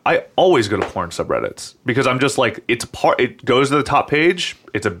 like I always go to porn subreddits because I'm just like, it goes to the top page.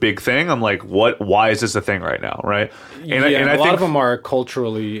 It's a big thing. I'm like, why is this a thing right now? Right. And a lot of them are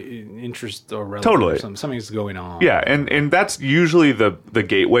culturally interest or relevant. Totally. Or something's going on. Yeah. And that's usually the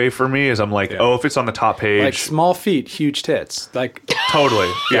gateway for me is I'm like, if it's on the top page, like small feet, huge tits, like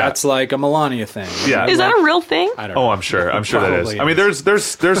totally. Yeah. That's like a Melania thing. Yeah. Is that a real thing? I don't know. Oh, I'm sure that is. I mean,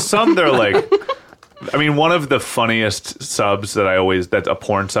 there's some that are like, I mean, one of the funniest subs that's a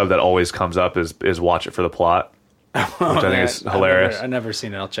porn sub that always comes up is Watch It for the Plot, which I think is hilarious. I've never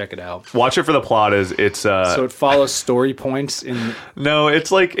seen it. I'll check it out. Watch It for the Plot so it follows story points in. No,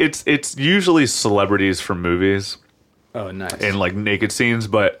 it's like it's usually celebrities from movies. Oh, nice. In like naked scenes,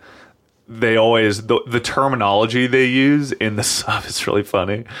 but they always the terminology they use in the sub is really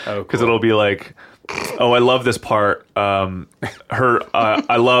funny. Oh, because cool. It'll be like, oh, I love this part. I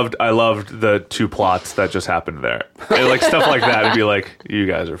loved the two plots that just happened there. And like stuff like that. It'd be like, you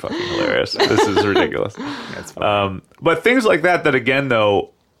guys are fucking hilarious. This is ridiculous. That's funny. But things like that again,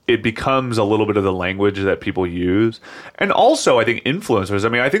 though, it becomes a little bit of the language that people use. And also, I think influencers. I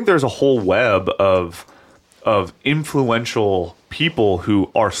mean, I think there's a whole web of influential people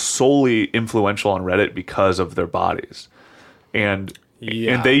who are solely influential on Reddit because of their bodies, and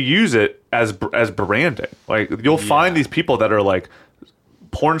they use it as branding. Like you'll find these people that are like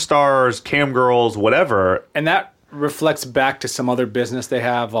porn stars, cam girls, whatever, and that reflects back to some other business they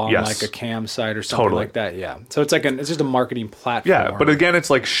have on like a cam site or something like that. Yeah. So it's like it's just a marketing platform. Yeah, but again, it's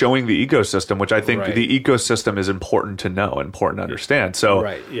like showing the ecosystem, which I think the ecosystem is important to know and important to understand. So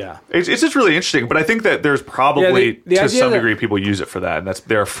it's just really interesting. But I think that there's probably to some degree people use it for that, and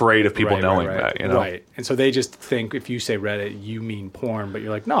they're afraid of people knowing that. You know? Right. And so they just think if you say Reddit, you mean porn, but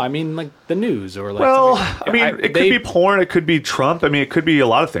you're like, no, I mean like the news or like. Well, I mean, it could be porn, it could be Trump. I mean, it could be a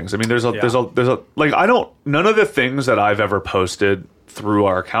lot of things. I mean, there's a like none of the things that I've ever posted through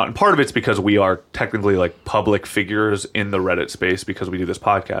our account, and part of it's because we are technically like public figures in the Reddit space because we do this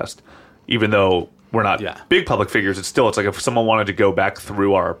podcast, even though we're not big public figures. It's like if someone wanted to go back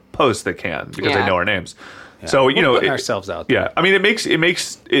through our posts, they can because they know our names. So we're putting ourselves out there. Yeah, I mean, it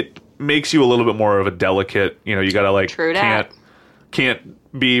makes you a little bit more of a delicate. You know, you gotta like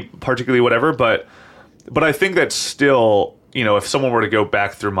can't be particularly whatever, but I think that still. You know, if someone were to go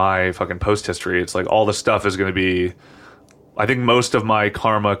back through my fucking post history, it's like all the stuff is going to be. I think most of my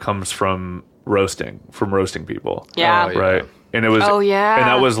karma comes from roasting people. Yeah. Right. And it was. Oh yeah. And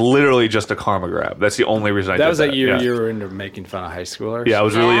that was literally just a karma grab. That's the only reason I did that. That was that year you were into making fun of high schoolers. Yeah, I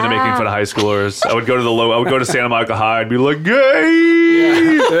was really into making fun of high schoolers. I would go to Santa Monica High and be like, "Gay."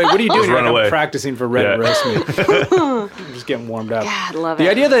 Yeah. Like, what are you doing? Run away. I'm practicing for Reddit roast me. I'm just getting warmed up. God, love it. The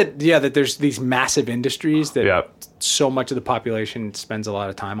idea that there's these massive industries that so much of the population spends a lot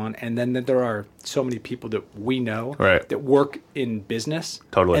of time on, and then that there are so many people that we know that work in business,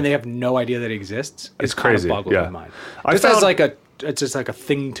 and they have no idea that it exists. It's crazy. Kind of boggles my mind. It's just like a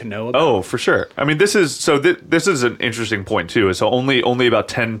thing to know about. Oh, for sure. I mean, this is an interesting point too. So only about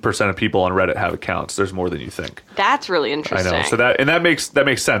 10% of people on Reddit have accounts. There's more than you think. That's really interesting. I know. So that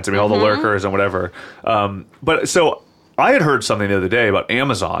makes sense. I mean, all the lurkers and whatever. But so I had heard something the other day about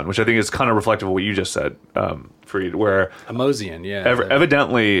Amazon, which I think is kind of reflective of what you just said, Fareed, where Amazon,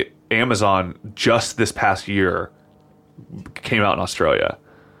 evidently Amazon just this past year came out in Australia.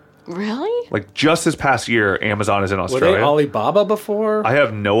 Really? Like just this past year, Amazon is in Australia. Were they Alibaba before? I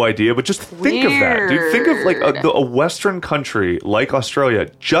have no idea, but just think of that, dude. Think of like a Western country like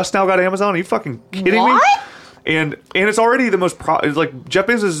Australia just now got Amazon. Are you fucking kidding me? And it's already the most it's like Jeff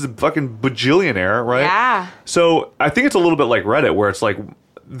Bezos is a fucking bajillionaire, right? Yeah. So I think it's a little bit like Reddit, where it's like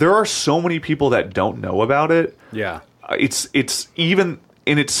there are so many people that don't know about it. Yeah. It's even,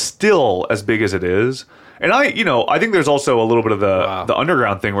 and it's still as big as it is. And I think there's also a little bit of the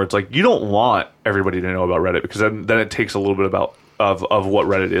underground thing where it's like you don't want everybody to know about Reddit because then it takes a little bit of what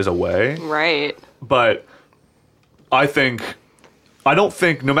Reddit is away. Right. But I don't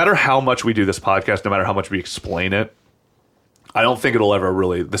think no matter how much we do this podcast, no matter how much we explain it, I don't think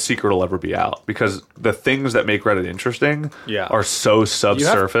the secret will ever be out because the things that make Reddit interesting are so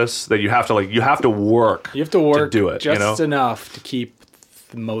subsurface that you have to work. You have to work to do it just enough to keep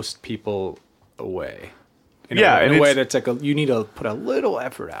the most people away. In a way that's like you need to put a little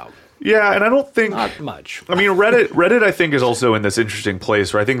effort out. Yeah, and I don't think not much. I mean, Reddit, I think, is also in this interesting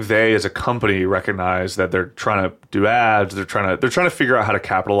place where I think they, as a company, recognize that they're trying to do ads. They're trying to figure out how to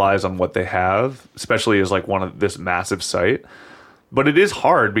capitalize on what they have, especially as like one of this massive site. But it is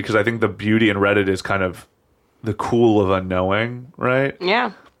hard because I think the beauty in Reddit is kind of the cool of unknowing, right?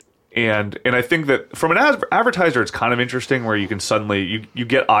 Yeah. And I think that from an advertiser, it's kind of interesting where you can suddenly you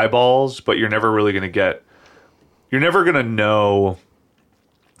get eyeballs, but you're never really going to get. You're never going to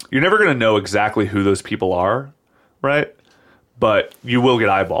know exactly who those people are, right? But you will get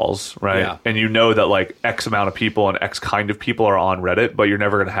eyeballs, right? Yeah. And you know that like X amount of people and X kind of people are on Reddit, but you're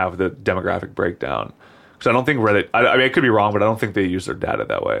never going to have the demographic breakdown. Because I don't think Reddit, I mean, I could be wrong, but I don't think they use their data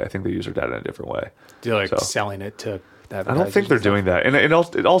that way. I think they use their data in a different way. They're like selling it to I don't think they're doing that. And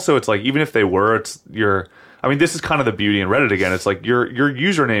also, it's like, even if they were, I mean, this is kind of the beauty in Reddit again. It's like your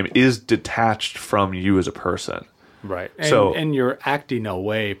username is detached from you as a person. Right. And you're acting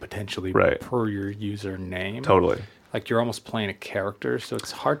away potentially per your username. Totally. Like you're almost playing a character, so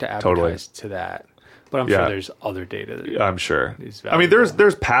it's hard to advertise to that. But I'm sure there's other data that I'm sure. I mean,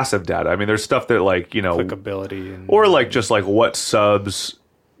 there's passive data. I mean, there's stuff that like, clickability or like just like what subs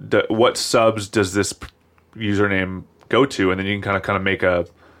does this username go to, and then you can kind of make a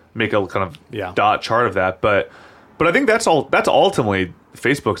kind of dot chart of that. But I think that's ultimately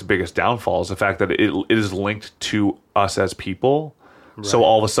Facebook's biggest downfall is the fact that it is linked to us as people. Right. So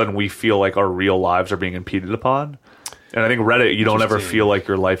all of a sudden we feel like our real lives are being impeded upon. And I think Reddit, you don't ever feel like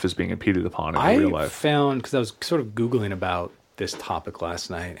your life is being impeded upon in real life. I found, because I was sort of Googling about this topic last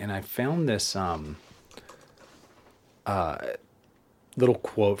night, and I found this little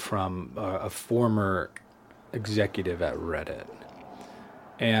quote from a former executive at Reddit.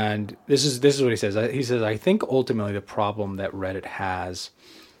 And this is what he says. He says, I think ultimately the problem that Reddit has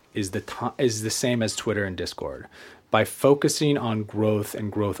is the same as Twitter and Discord. By focusing on growth and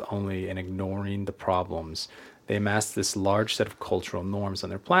growth only and ignoring the problems, they amass this large set of cultural norms on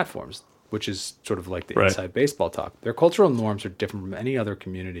their platforms, which is sort of like the inside baseball talk. Their cultural norms are different from any other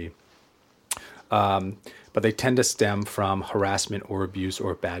community, but they tend to stem from harassment or abuse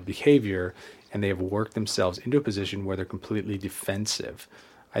or bad behavior, and they have worked themselves into a position where they're completely defensive.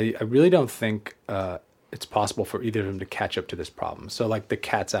 I really don't think it's possible for either of them to catch up to this problem. So like the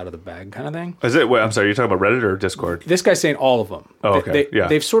cat's out of the bag kind of thing. Is it? Wait, I'm sorry. You're talking about Reddit or Discord? This guy's saying all of them. Oh, okay.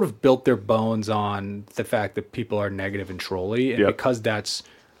 They've sort of built their bones on the fact that people are negative and trolly, and because that's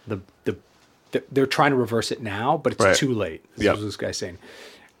they're trying to reverse it now, but it's too late. This is what this guy's saying.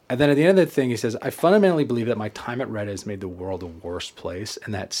 And then at the end of the thing, he says, I fundamentally believe that my time at Reddit has made the world a worse place,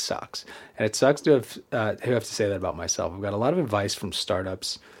 and that sucks. And it sucks to have to say that about myself. I've got a lot of advice from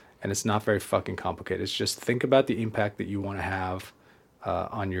startups, and it's not very fucking complicated. It's just think about the impact that you want to have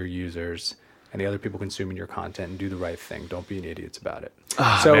on your users and the other people consuming your content, and do the right thing. Don't be idiots about it.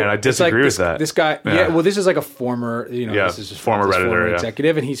 So man, I disagree with that. This guy, well, this is like a former, this is just former Redditor,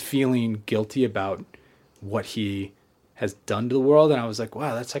 executive, and he's feeling guilty about what he has done to the world. And I was like,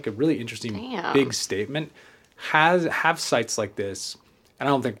 wow, that's like a really interesting big statement. Have sites like this, and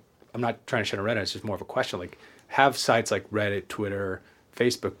I'm not trying to shut on Reddit, it's just more of a question, like have sites like Reddit, Twitter,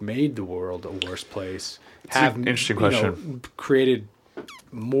 Facebook made the world a worse place? It's an interesting question. Created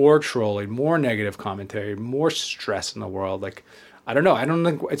more trolling, more negative commentary, more stress in the world. Like, I don't know. I don't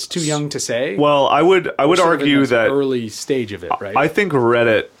think it's too young to say. Well, I would argue that early stage of it, right? I think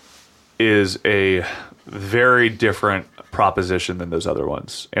Reddit is a very different proposition than those other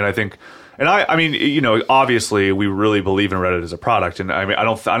ones, and I think. And I mean, obviously we really believe in Reddit as a product. And I mean, I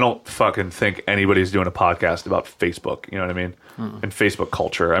don't fucking think anybody's doing a podcast about Facebook, you know what I mean? And Facebook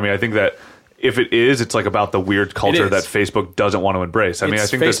culture. I mean, I think that if it is, it's like about the weird culture that Facebook doesn't want to embrace. I mean, I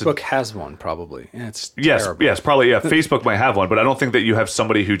think Facebook has one probably. And it's terrible. Yes, probably. Yeah. Facebook might have one, but I don't think that you have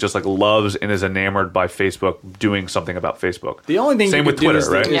somebody who just like loves and is enamored by Facebook doing something about Facebook. The only thing same with Twitter,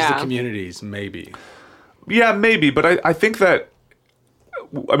 right? Is the communities, maybe. Yeah, maybe. But I think that,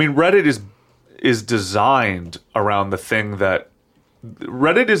 I mean, Reddit is designed around the thing that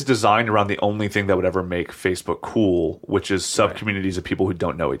Reddit is designed around the only thing that would ever make Facebook cool, which is sub-communities of people who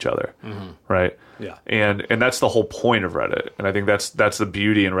don't know each other, right? Yeah, and that's the whole point of Reddit, and I think that's the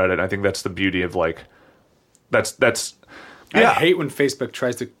beauty in Reddit. I think that's the beauty of like that's. I hate when Facebook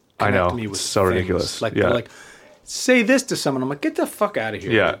tries to connect me with so things. Ridiculous. Like they're like, say this to someone. I'm like, get the fuck out of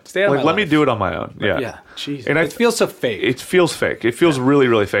here. Yeah, stay out of my let life. me do it on my own. Yeah, yeah. Jeez, and it feels so fake. It feels fake. It feels really,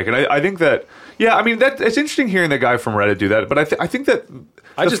 really fake. And I think that. Yeah, I mean it's interesting hearing that guy from Reddit do that, but I think that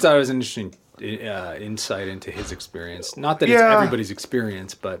I just thought it was an interesting insight into his experience. Not that it's everybody's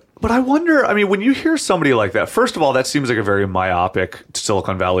experience, but I wonder. I mean, when you hear somebody like that, first of all, that seems like a very myopic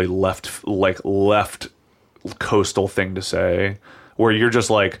Silicon Valley left coastal thing to say, where you're just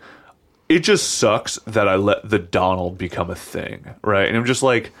like, it just sucks that I let the Donald become a thing, right? And I'm just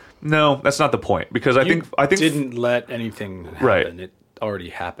like, no, that's not the point, because I think didn't let anything happen. Right. It already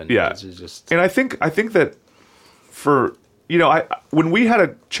happened. Yeah, just... and I think that for when we had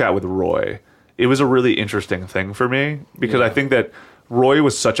a chat with Roy, it was a really interesting thing for me, because I think that Roy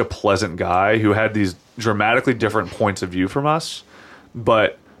was such a pleasant guy who had these dramatically different points of view from us,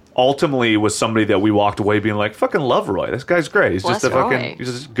 but ultimately was somebody that we walked away being like, fucking love Roy. This guy's great. He's Bless just Roy.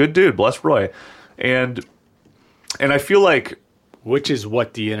 He's just a good dude. Bless Roy. And I feel like, which is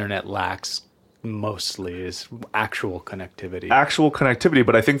what the internet lacks mostly, is actual connectivity.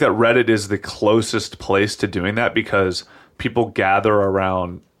 But I think that Reddit is the closest place to doing that, because people gather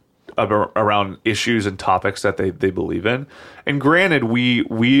around issues and topics that they believe in. And granted,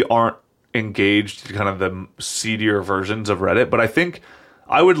 we aren't engaged in kind of the seedier versions of Reddit, but I think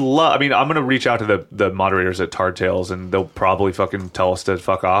I would love. I mean, I'm going to reach out to the moderators at Tard Tales, and they'll probably fucking tell us to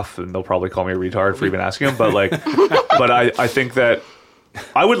fuck off, and they'll probably call me a retard for even asking them. But like, but I think that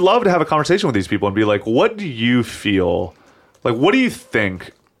I would love to have a conversation with these people and be like, what do you feel? Like, what do you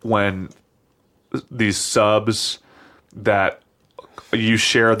think when these subs that you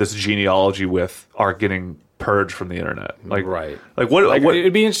share this genealogy with are getting purged from the internet? Like, right. Like, what?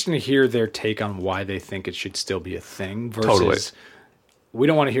 It'd be interesting to hear their take on why they think it should still be a thing versus. Totally. We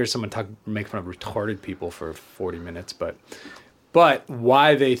don't want to hear someone make fun of retarded people for 40 minutes, but But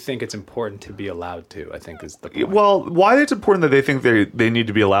why they think it's important to be allowed to, I think, is the point. Well, why it's important that they think they need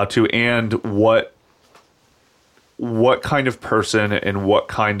to be allowed to, and what kind of person and what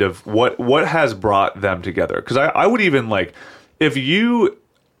kind of what has brought them together. Because I would even like, if you,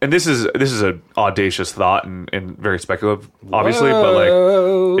 and this is an audacious thought and very speculative, obviously, but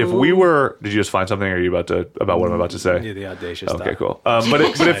like, if we were, did you just find something, or are you about what I'm about to say? Yeah, the audacious Okay, cool. But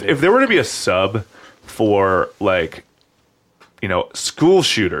if there were to be a sub for like, school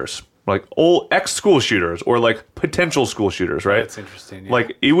shooters, like old ex-school shooters or like potential school shooters, right? That's interesting. Yeah.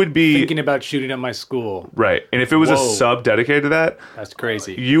 Like it would be thinking about shooting at my school, right? And if it was a sub dedicated to that, that's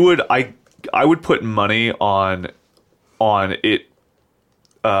crazy. I would put money on it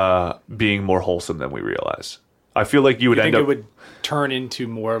being more wholesome than we realize. I feel like you would end up. It would turn into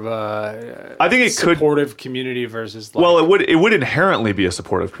more of a. I think it supportive community versus. Well, it would inherently be a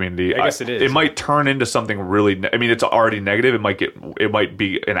supportive community. I guess it is. It might turn into something really. I mean, it's already negative. It might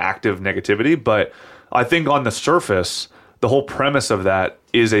be an active negativity, but I think on the surface, the whole premise of that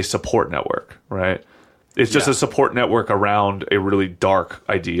is a support network, right? It's just a support network around a really dark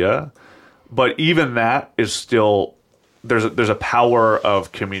idea, but even that is still. There's a power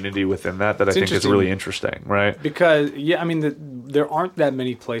of community within that I think is really interesting, right? Because there aren't that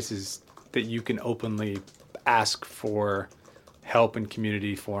many places that you can openly ask for help in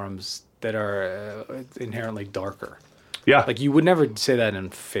community forums that are inherently darker. Yeah, like you would never say that on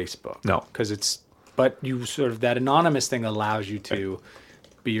Facebook. No, because but you sort of that anonymous thing allows you to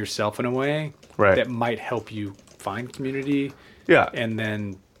be yourself in a way that might help you find community. Yeah, and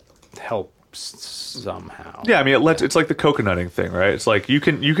then help. Somehow, yeah. I mean, it's like the coconutting thing, right? It's like you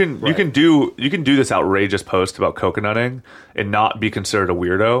can do this outrageous post about coconutting and not be considered a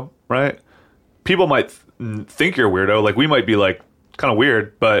weirdo, right? People might think you're a weirdo. Like we might be like kind of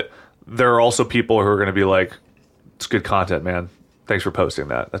weird, but there are also people who are going to be like, "It's good content, man. Thanks for posting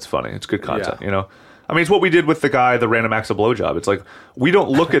that. That's funny. It's good content." Yeah. I mean, it's what we did with the guy, the random acts of blowjob. It's like we don't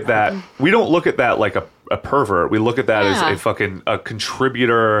look at that. We don't look at that like a pervert. We look at that as a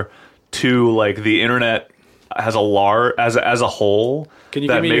contributor to like the internet as a whole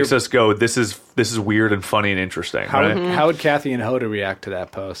that makes us go, this is weird and funny and interesting. How would Kathy and Hoda react to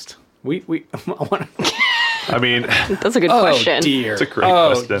that post? I mean, that's a good question. Dear. It's a great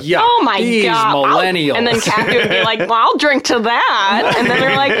question. Yeah. Oh my These god, millennials. And then Kathy would be like, "Well, I'll drink to that," and then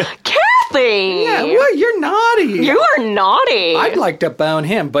they're like, "Kathy, yeah, what? You're naughty. You are naughty. I'd like to bone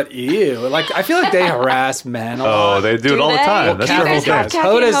him, but ew. Like I feel like they harass men a lot. Oh, they do it all the time. That's you guys have Kathy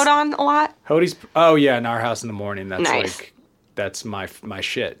and Hoda on a lot? Hoda's. In our house in the morning. That's nice. Like that's my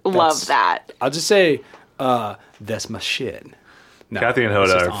shit. Love that. I'll just say, that's my shit. No, Kathy and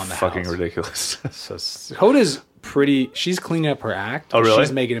Hoda are fucking ridiculous. So Hoda's pretty. She's cleaning up her act. Oh, really?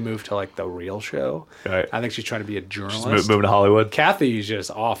 She's making a move to like the Real Show. Right. I think she's trying to be a journalist. She's moving to Hollywood. Kathy's just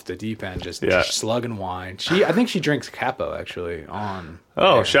off the deep end, just slugging wine. I think she drinks Capo actually on.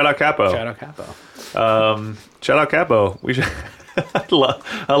 Oh, air. Shout out Capo. Shout out Capo. Shout out Capo. We should. I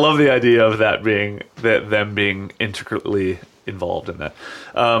love the idea of that them being intricately involved in that.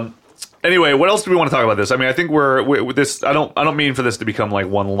 Anyway, what else do we want to talk about this? I mean, I think we're this. I don't mean for this to become like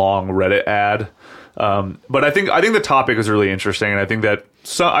one long Reddit ad, but I think the topic is really interesting, and I think that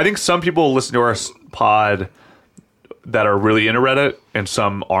some people listen to our pod that are really into Reddit, and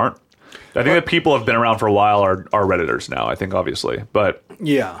some aren't. I think that people have been around for a while are Redditors now. I think obviously, but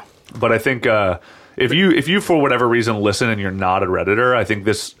yeah. But I think if you for whatever reason listen and you're not a Redditor, I think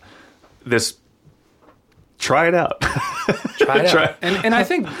this. Try it out. Try it out. And I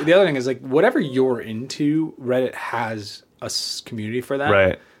think the other thing is like whatever you're into, Reddit has a community for that.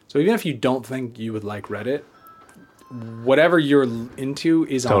 Right. So even if you don't think you would like Reddit, whatever you're into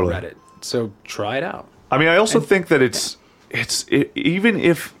is on Reddit. So try it out. I mean, I also think that even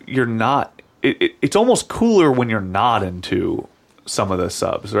if you're not, it's almost cooler when you're not into some of the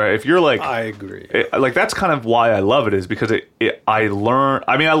subs, right? If you're like, I agree. Like that's kind of why I love it, is because I learn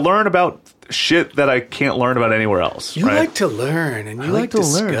about shit that I can't learn about anywhere else. You like to learn, and you like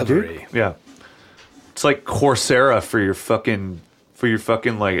discovery. Learn, yeah, it's like Coursera for your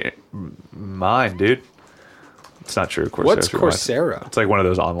fucking like mind, dude. It's not true. Coursera. What's Coursera? It's like one of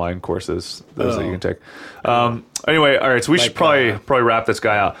those online courses that you can take. Anyway, all right. So we should probably wrap this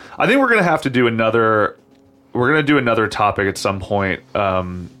guy out. I think we're gonna have to do another. We're gonna do another topic at some point,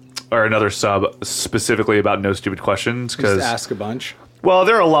 or another sub specifically about no stupid questions. Because ask a bunch. Well,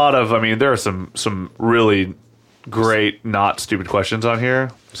 there are a lot of. I mean, there are some really great not stupid questions on here.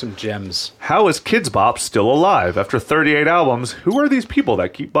 Some gems. How is Kidz Bop still alive after 38 albums? Who are these people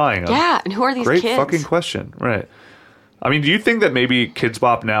that keep buying them? Yeah, and who are these kids? Great fucking question. Right. I mean, do you think that maybe Kidz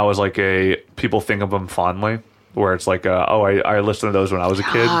Bop now is like people think of them fondly? where it's like, I listened to those when I was a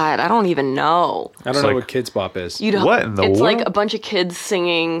kid. God, I don't even know. I don't know what Kids Bop is. You don't. What in the It's world? like a bunch of kids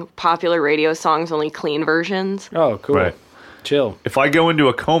singing popular radio songs, only clean versions. Oh, cool. Right. Chill. If I go into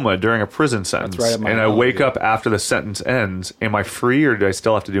a coma during a prison sentence right up my and I alley, wake dude. up after the sentence ends, am I free or do I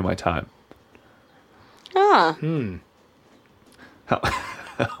still have to do my time? Huh.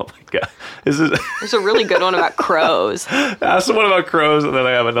 Oh my god, There's a really good one about crows. Ask the one about crows, and then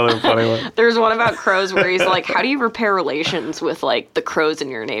I have another funny one. There's one about crows where he's like, how do you repair relations with like the crows in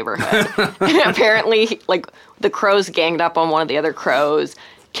your neighborhood? And apparently, like the crows ganged up on one of the other crows,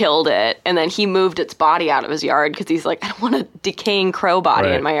 killed it, and then he moved its body out of his yard because he's like, I don't want a decaying crow body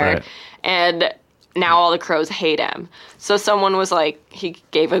in my yard. Right. And now all the crows hate him. So someone was like, he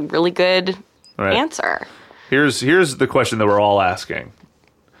gave a really good answer. Here's the question that we're all asking.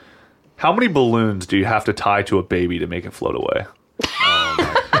 How many balloons do you have to tie to a baby to make it float away? Oh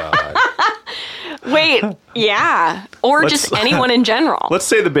my god. Wait, yeah. Or just anyone in general. Let's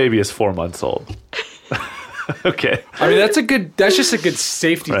say the baby is 4 months old. Okay. I mean, that's just a good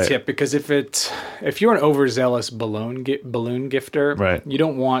safety tip, because if you're an overzealous balloon gifter, you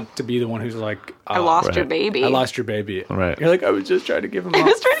don't want to be the one who's like, I lost your baby. I lost your baby. Right. You're like, I was just trying to give him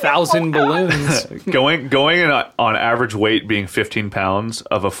 1,000 balloons. Going in on average weight being 15 pounds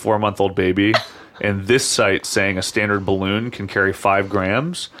of a 4-month-old baby, and this site saying a standard balloon can carry 5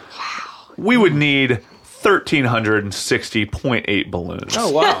 grams. Wow. We would need 1,360.8 balloons.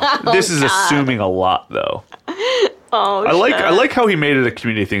 Oh wow. This is assuming a lot, though. Oh, I like how he made it a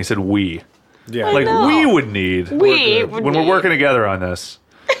community thing. He said we. Yeah. Like we would need we're working together on this.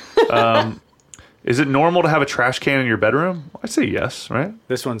 Is it normal to have a trash can in your bedroom? I'd say yes, right?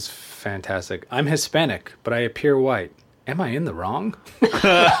 This one's fantastic. I'm Hispanic, but I appear white. Am I in the wrong?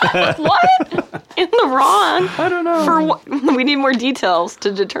 What? In the wrong? I don't know. For what? We need more details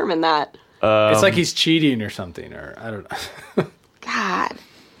to determine that. It's like he's cheating or something, or I don't know.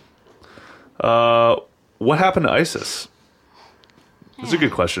 God. What happened to ISIS? That's a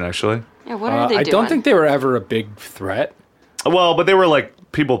good question, actually. Yeah, what are they doing? I don't think they were ever a big threat. Well, but they were like,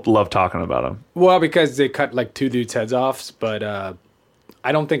 people love talking about them. Well, because they cut like 2 dudes' heads off, but I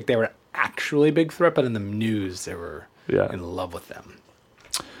don't think they were actually a big threat, but in the news they were in love with them.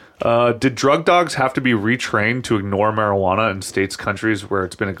 Did drug dogs have to be retrained to ignore marijuana in countries where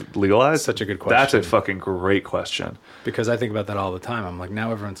it's been legalized? Such a good question. That's a fucking great question. Because I think about that all the time. I'm like,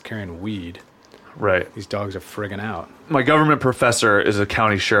 now everyone's carrying weed. Right. These dogs are friggin' out. My government professor is a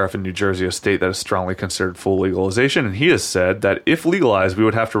county sheriff in New Jersey, a state that is strongly considered full legalization, and he has said that if legalized, we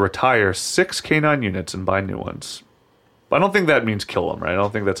would have to retire 6 canine units and buy new ones. I don't think that means kill them, right? I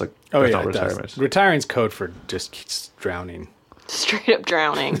don't think that's like not retirement. Retiring's code for just drowning. Straight up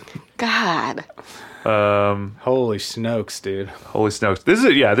drowning. God. Holy Snokes, dude. Holy Snokes. This is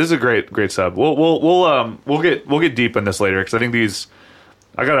a great sub. We'll get deep in this later because I think these.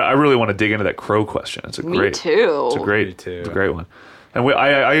 I really want to dig into that crow question. It's a great. Me too. It's a great one. And we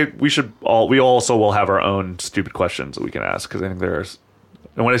also will have our own stupid questions that we can ask because I think there's.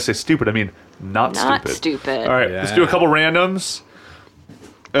 And when I say stupid, I mean not stupid. All right, let's do a couple randoms.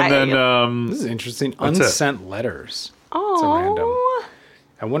 And then this is interesting. Unsent letters. Oh. It's a random.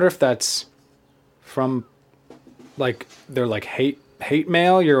 I wonder if that's from like they're like hate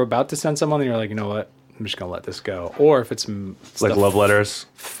mail. You're about to send someone and you're like, you know what? I'm just gonna let this go. Or if it's like love letters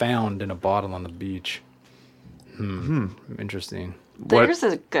found in a bottle on the beach. Interesting. There's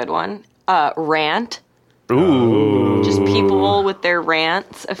a good one. Rant. Ooh. Just people with their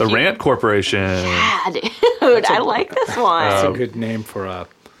rants. The Rant Corporation. Yeah, dude. I like this one. That's a good name for a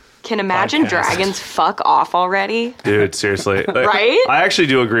Can Imagine podcast. Dragons fuck off already? Dude, seriously. Right? I actually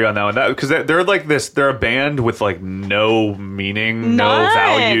do agree on that one. Because they're like this, they're a band with like no meaning, no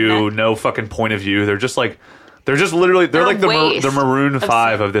value, no fucking point of view. They're just like, they're like the Maroon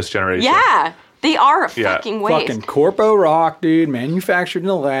 5 of this generation. Yeah. They are a fucking waste. Fucking corpo rock, dude. Manufactured in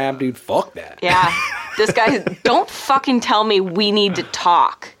the lab, dude. Fuck that. Yeah. This guy, don't fucking tell me we need to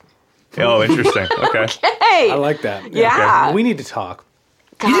talk. Oh, interesting. Okay. Okay. I like that. Yeah. Okay. We need to talk.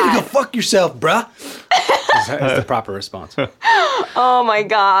 God. You need to go fuck yourself, bruh. That's the proper response. Oh my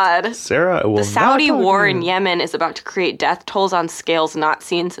God. Sarah, the Saudi war in Yemen is about to create death tolls on scales not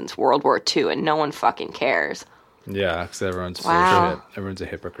seen since World War II, and no one fucking cares. Yeah, because everyone's full of shit. Everyone's a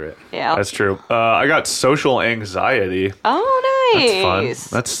hypocrite. Yeah, that's true. I got social anxiety. Oh, nice.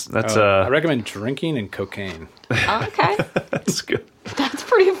 That's fun. That's I recommend drinking and cocaine. Okay, that's good. That's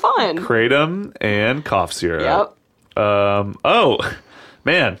pretty fun. Kratom and cough syrup. Yep. Oh.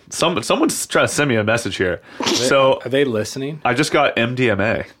 Man, someone's trying to send me a message here. Are they listening? I just got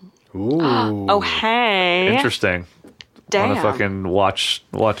MDMA. Ooh. Oh, hey. Interesting. Damn. Want to fucking watch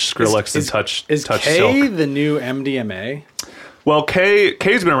Skrillex and touch K silk. the new MDMA? Well, K's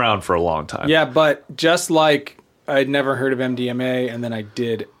been around for a long time. Yeah, but just like I'd never heard of MDMA, and then I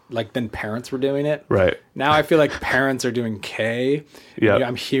did. Like then parents were doing it. Right. Now I feel like parents are doing K. Yeah.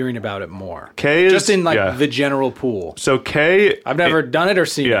 I'm hearing about it more. K is just in like the general pool. So K, I've never done it or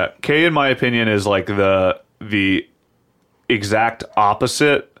seen it. Yeah, K in my opinion is like the exact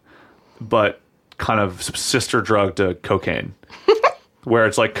opposite, but kind of sister drug to cocaine. Where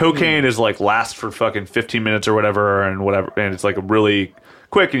it's like cocaine is like lasts for fucking 15 minutes or whatever, and it's like really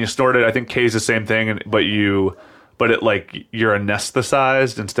quick and you snort it. I think K is the same thing, but it like you're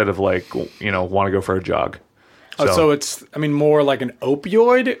anesthetized instead of like want to go for a jog. So it's more like an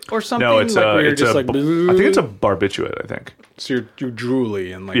opioid or something. No, it's like I think it's a barbiturate. I think. So you're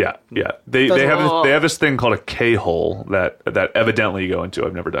drooly and like yeah. They have this thing called a K hole that evidently you go into.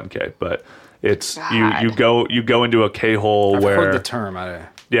 I've never done K, but it's you go into a K hole I've where heard the term.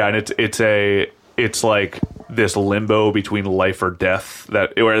 Yeah, and it's like this limbo between life or death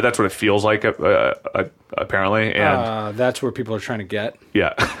where that's what it feels like apparently, and that's where people are trying to get.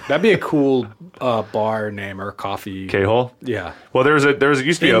 Yeah, that'd be a cool bar name or coffee. K-hole. Yeah. Well, there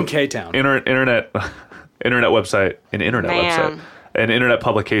used to be in K-Town internet website, an internet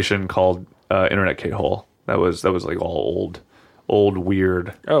publication called Internet K-hole. That was like all old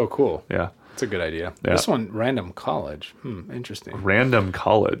weird. Oh, cool. Yeah. That's a good idea. Yeah. This one, Random College. Interesting. Random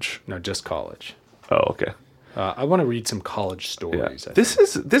College? No, just college. Oh, okay. I want to read some college stories. Yeah. This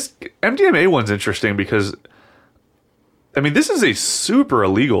MDMA one's interesting because, this is a super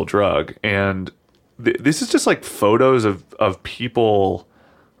illegal drug, and this is just like photos of people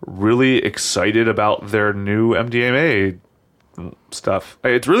really excited about their new MDMA stuff.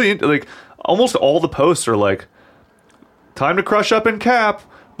 It's really like almost all the posts are like, time to crush up and cap.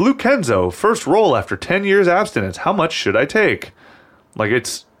 Blue Kenzo, first roll after 10 years abstinence. How much should I take? Like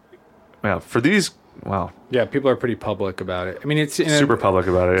for these, wow. Yeah, people are pretty public about it. It's super public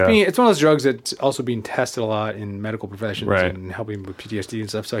about it, yeah. It's one of those drugs that's also being tested a lot in medical professions and helping with PTSD and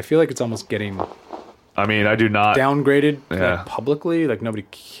stuff. So I feel like it's almost getting... I do not... downgraded publicly, like nobody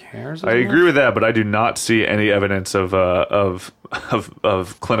cares. I agree with that, but I do not see any evidence of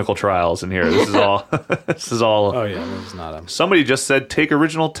clinical trials in here. This is all... Oh yeah, there's not. Somebody just said, take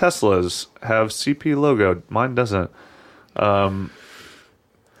original Teslas, have CP logo. Mine doesn't.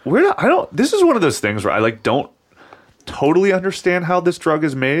 This is one of those things where I don't totally understand how this drug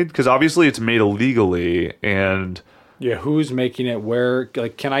is made, because obviously it's made illegally, and... Yeah, who's making it? Where?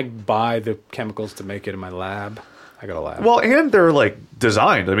 Like, can I buy the chemicals to make it in my lab? I got a lab. Well, and they're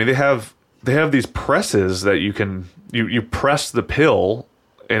designed. They have these presses that you can you press the pill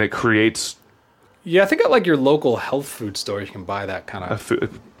and it creates. Yeah, I think at your local health food store you can buy that kind of a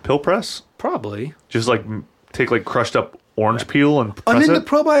pill press. Probably just take crushed up orange peel and press I'm into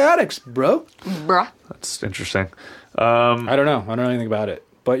probiotics, bro. Bruh. That's interesting. I don't know anything about it,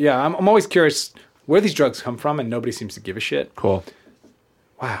 but yeah, I'm always curious where these drugs come from, and nobody seems to give a shit. Cool.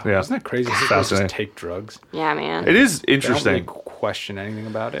 Wow. Yeah. Isn't that crazy? People just take drugs. Yeah, man. It is interesting. They don't really question anything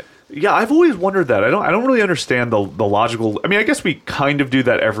about it. Yeah, I've always wondered that. I don't really understand the logical... I guess we kind of do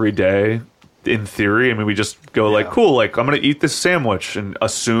that every day in theory. We just go cool, I'm going to eat this sandwich and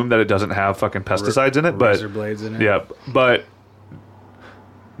assume that it doesn't have fucking pesticides in it. Razor blades in it. Yeah, but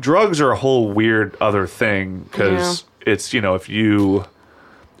drugs are a whole weird other thing, because it's, if you...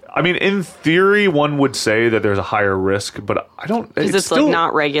 in theory, one would say that there's a higher risk, but I don't... Because it's still,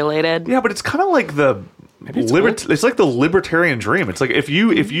 not regulated. Yeah, but it's kind of like it's like the libertarian dream. It's like if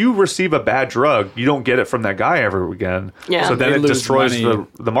you receive a bad drug, you don't get it from that guy ever again. Yeah. So then it destroys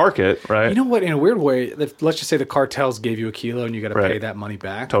the market, right? You know what? In a weird way, let's just say the cartels gave you a kilo and you got to pay that money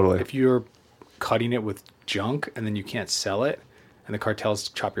back. Totally. If you're cutting it with junk and then you can't sell it, and the cartels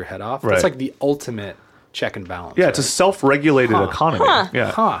chop your head off, that's like the ultimate check and balance. Yeah, it's a self-regulated economy.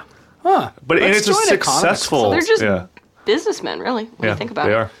 Yeah. But it's a successful... So they're just businessmen, really, when you think about it.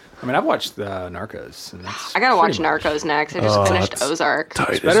 They are. I've watched Narcos, and that's I gotta watch Narcos next. I just finished Ozark.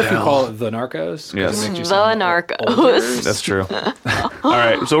 It's better if you call it The Narcos. Yes. The Narcos. That's true. All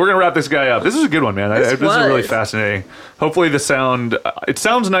right, so we're gonna wrap this guy up. This is a good one, man. This is really fascinating. Hopefully the sound... it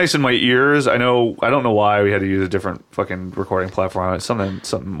sounds nice in my ears. I don't know why we had to use a different fucking recording platform. Something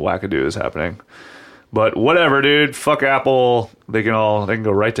wackadoo is happening. But whatever, dude. Fuck Apple. They can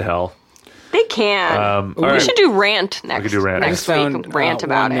go right to hell. They can. We should do rant next. We could do rant next week. Rant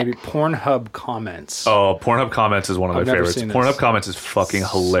about it. Maybe Pornhub comments. Oh, Pornhub comments is one of my favorites. Pornhub comments is fucking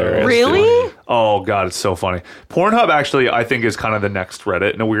hilarious. Really? Oh god, it's so funny. Pornhub actually, I think, is kind of the next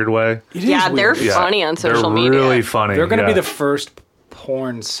Reddit in a weird way. Yeah, they're funny on social media. They're really funny. They're going to be the first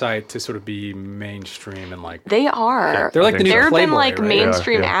porn site to sort of be mainstream and like they are. Yeah, they're like the new There have Playboy, been like right?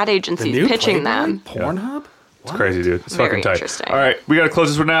 mainstream ad agencies pitching them. Pornhub? It's crazy, dude. It's Very fucking tight. interesting. All right, we got to close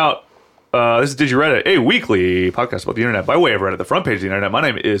this one out. This is Did You Reddit, a weekly podcast about the internet by way of Reddit, the front page of the internet. My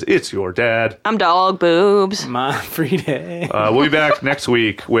name is It's Your Dad. I'm Dog Boobs. My free day. We'll be back next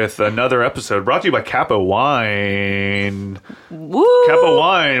week with another episode brought to you by Kappa Wine. Woo! Kappa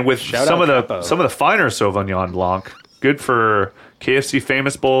Wine with Shout some out of Kappa. the finer Sauvignon Blanc. Good for KFC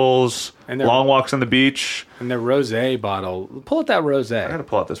famous bowls, And long walks on the beach. And their rosé bottle. Pull out that rosé. I gotta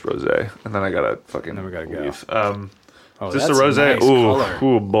pull out this rosé, and then I gotta fucking. Then we gotta go. leave. Oh, Is this the that's rosé? nice color.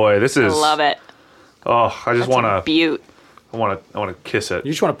 Ooh, boy, this I is. love it. Oh, I just That's a wanna. beaut. I wanna kiss it.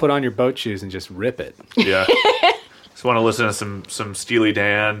 You just want to put on your boat shoes and just rip it. Yeah. Just want to listen to some Steely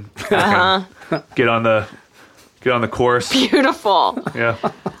Dan. Get on the course. Beautiful. Yeah.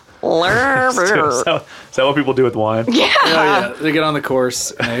 Lurr. Is that what people do with wine? Yeah. Oh, yeah. They get on the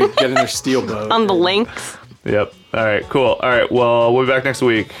course and they get in their steel boat. On the links. Yep. All right, cool. All right, well, we'll be back next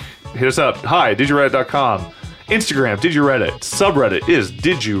week. Hit us up. Hi, didyoureddit.com. Instagram, Did You Reddit. Subreddit is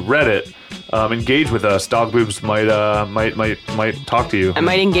Did You Reddit. Engage with us. Dog Boobs might talk to you. I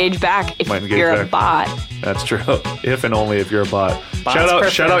might engage back if Might engage you're a back. bot. That's true. If and only if you're a bot. Bots Shout out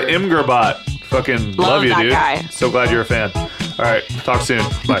preferred. Imgerbot. Fucking love you, that dude. guy. So glad you're a fan. All right, talk soon.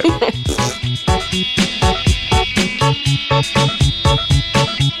 Bye.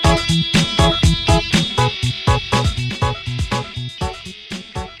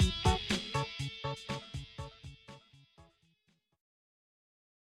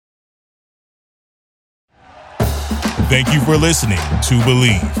 Thank you for listening to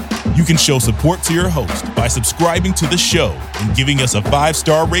Believe. You can show support to your host by subscribing to the show and giving us a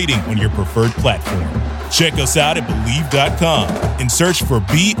 5-star rating on your preferred platform. Check us out at Believe.com and search for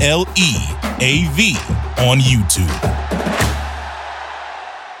BLEAV on YouTube.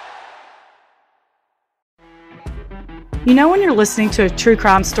 You know when you're listening to a true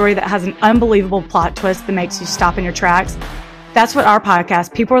crime story that has an unbelievable plot twist that makes you stop in your tracks? That's what our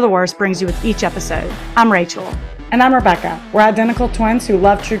podcast, People Are the Worst, brings you with each episode. I'm Rachel. And I'm Rebecca. We're identical twins who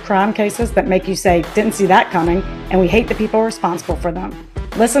love true crime cases that make you say, didn't see that coming, and we hate the people responsible for them.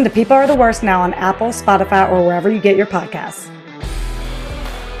 Listen to People Are the Worst now on Apple, Spotify, or wherever you get your podcasts.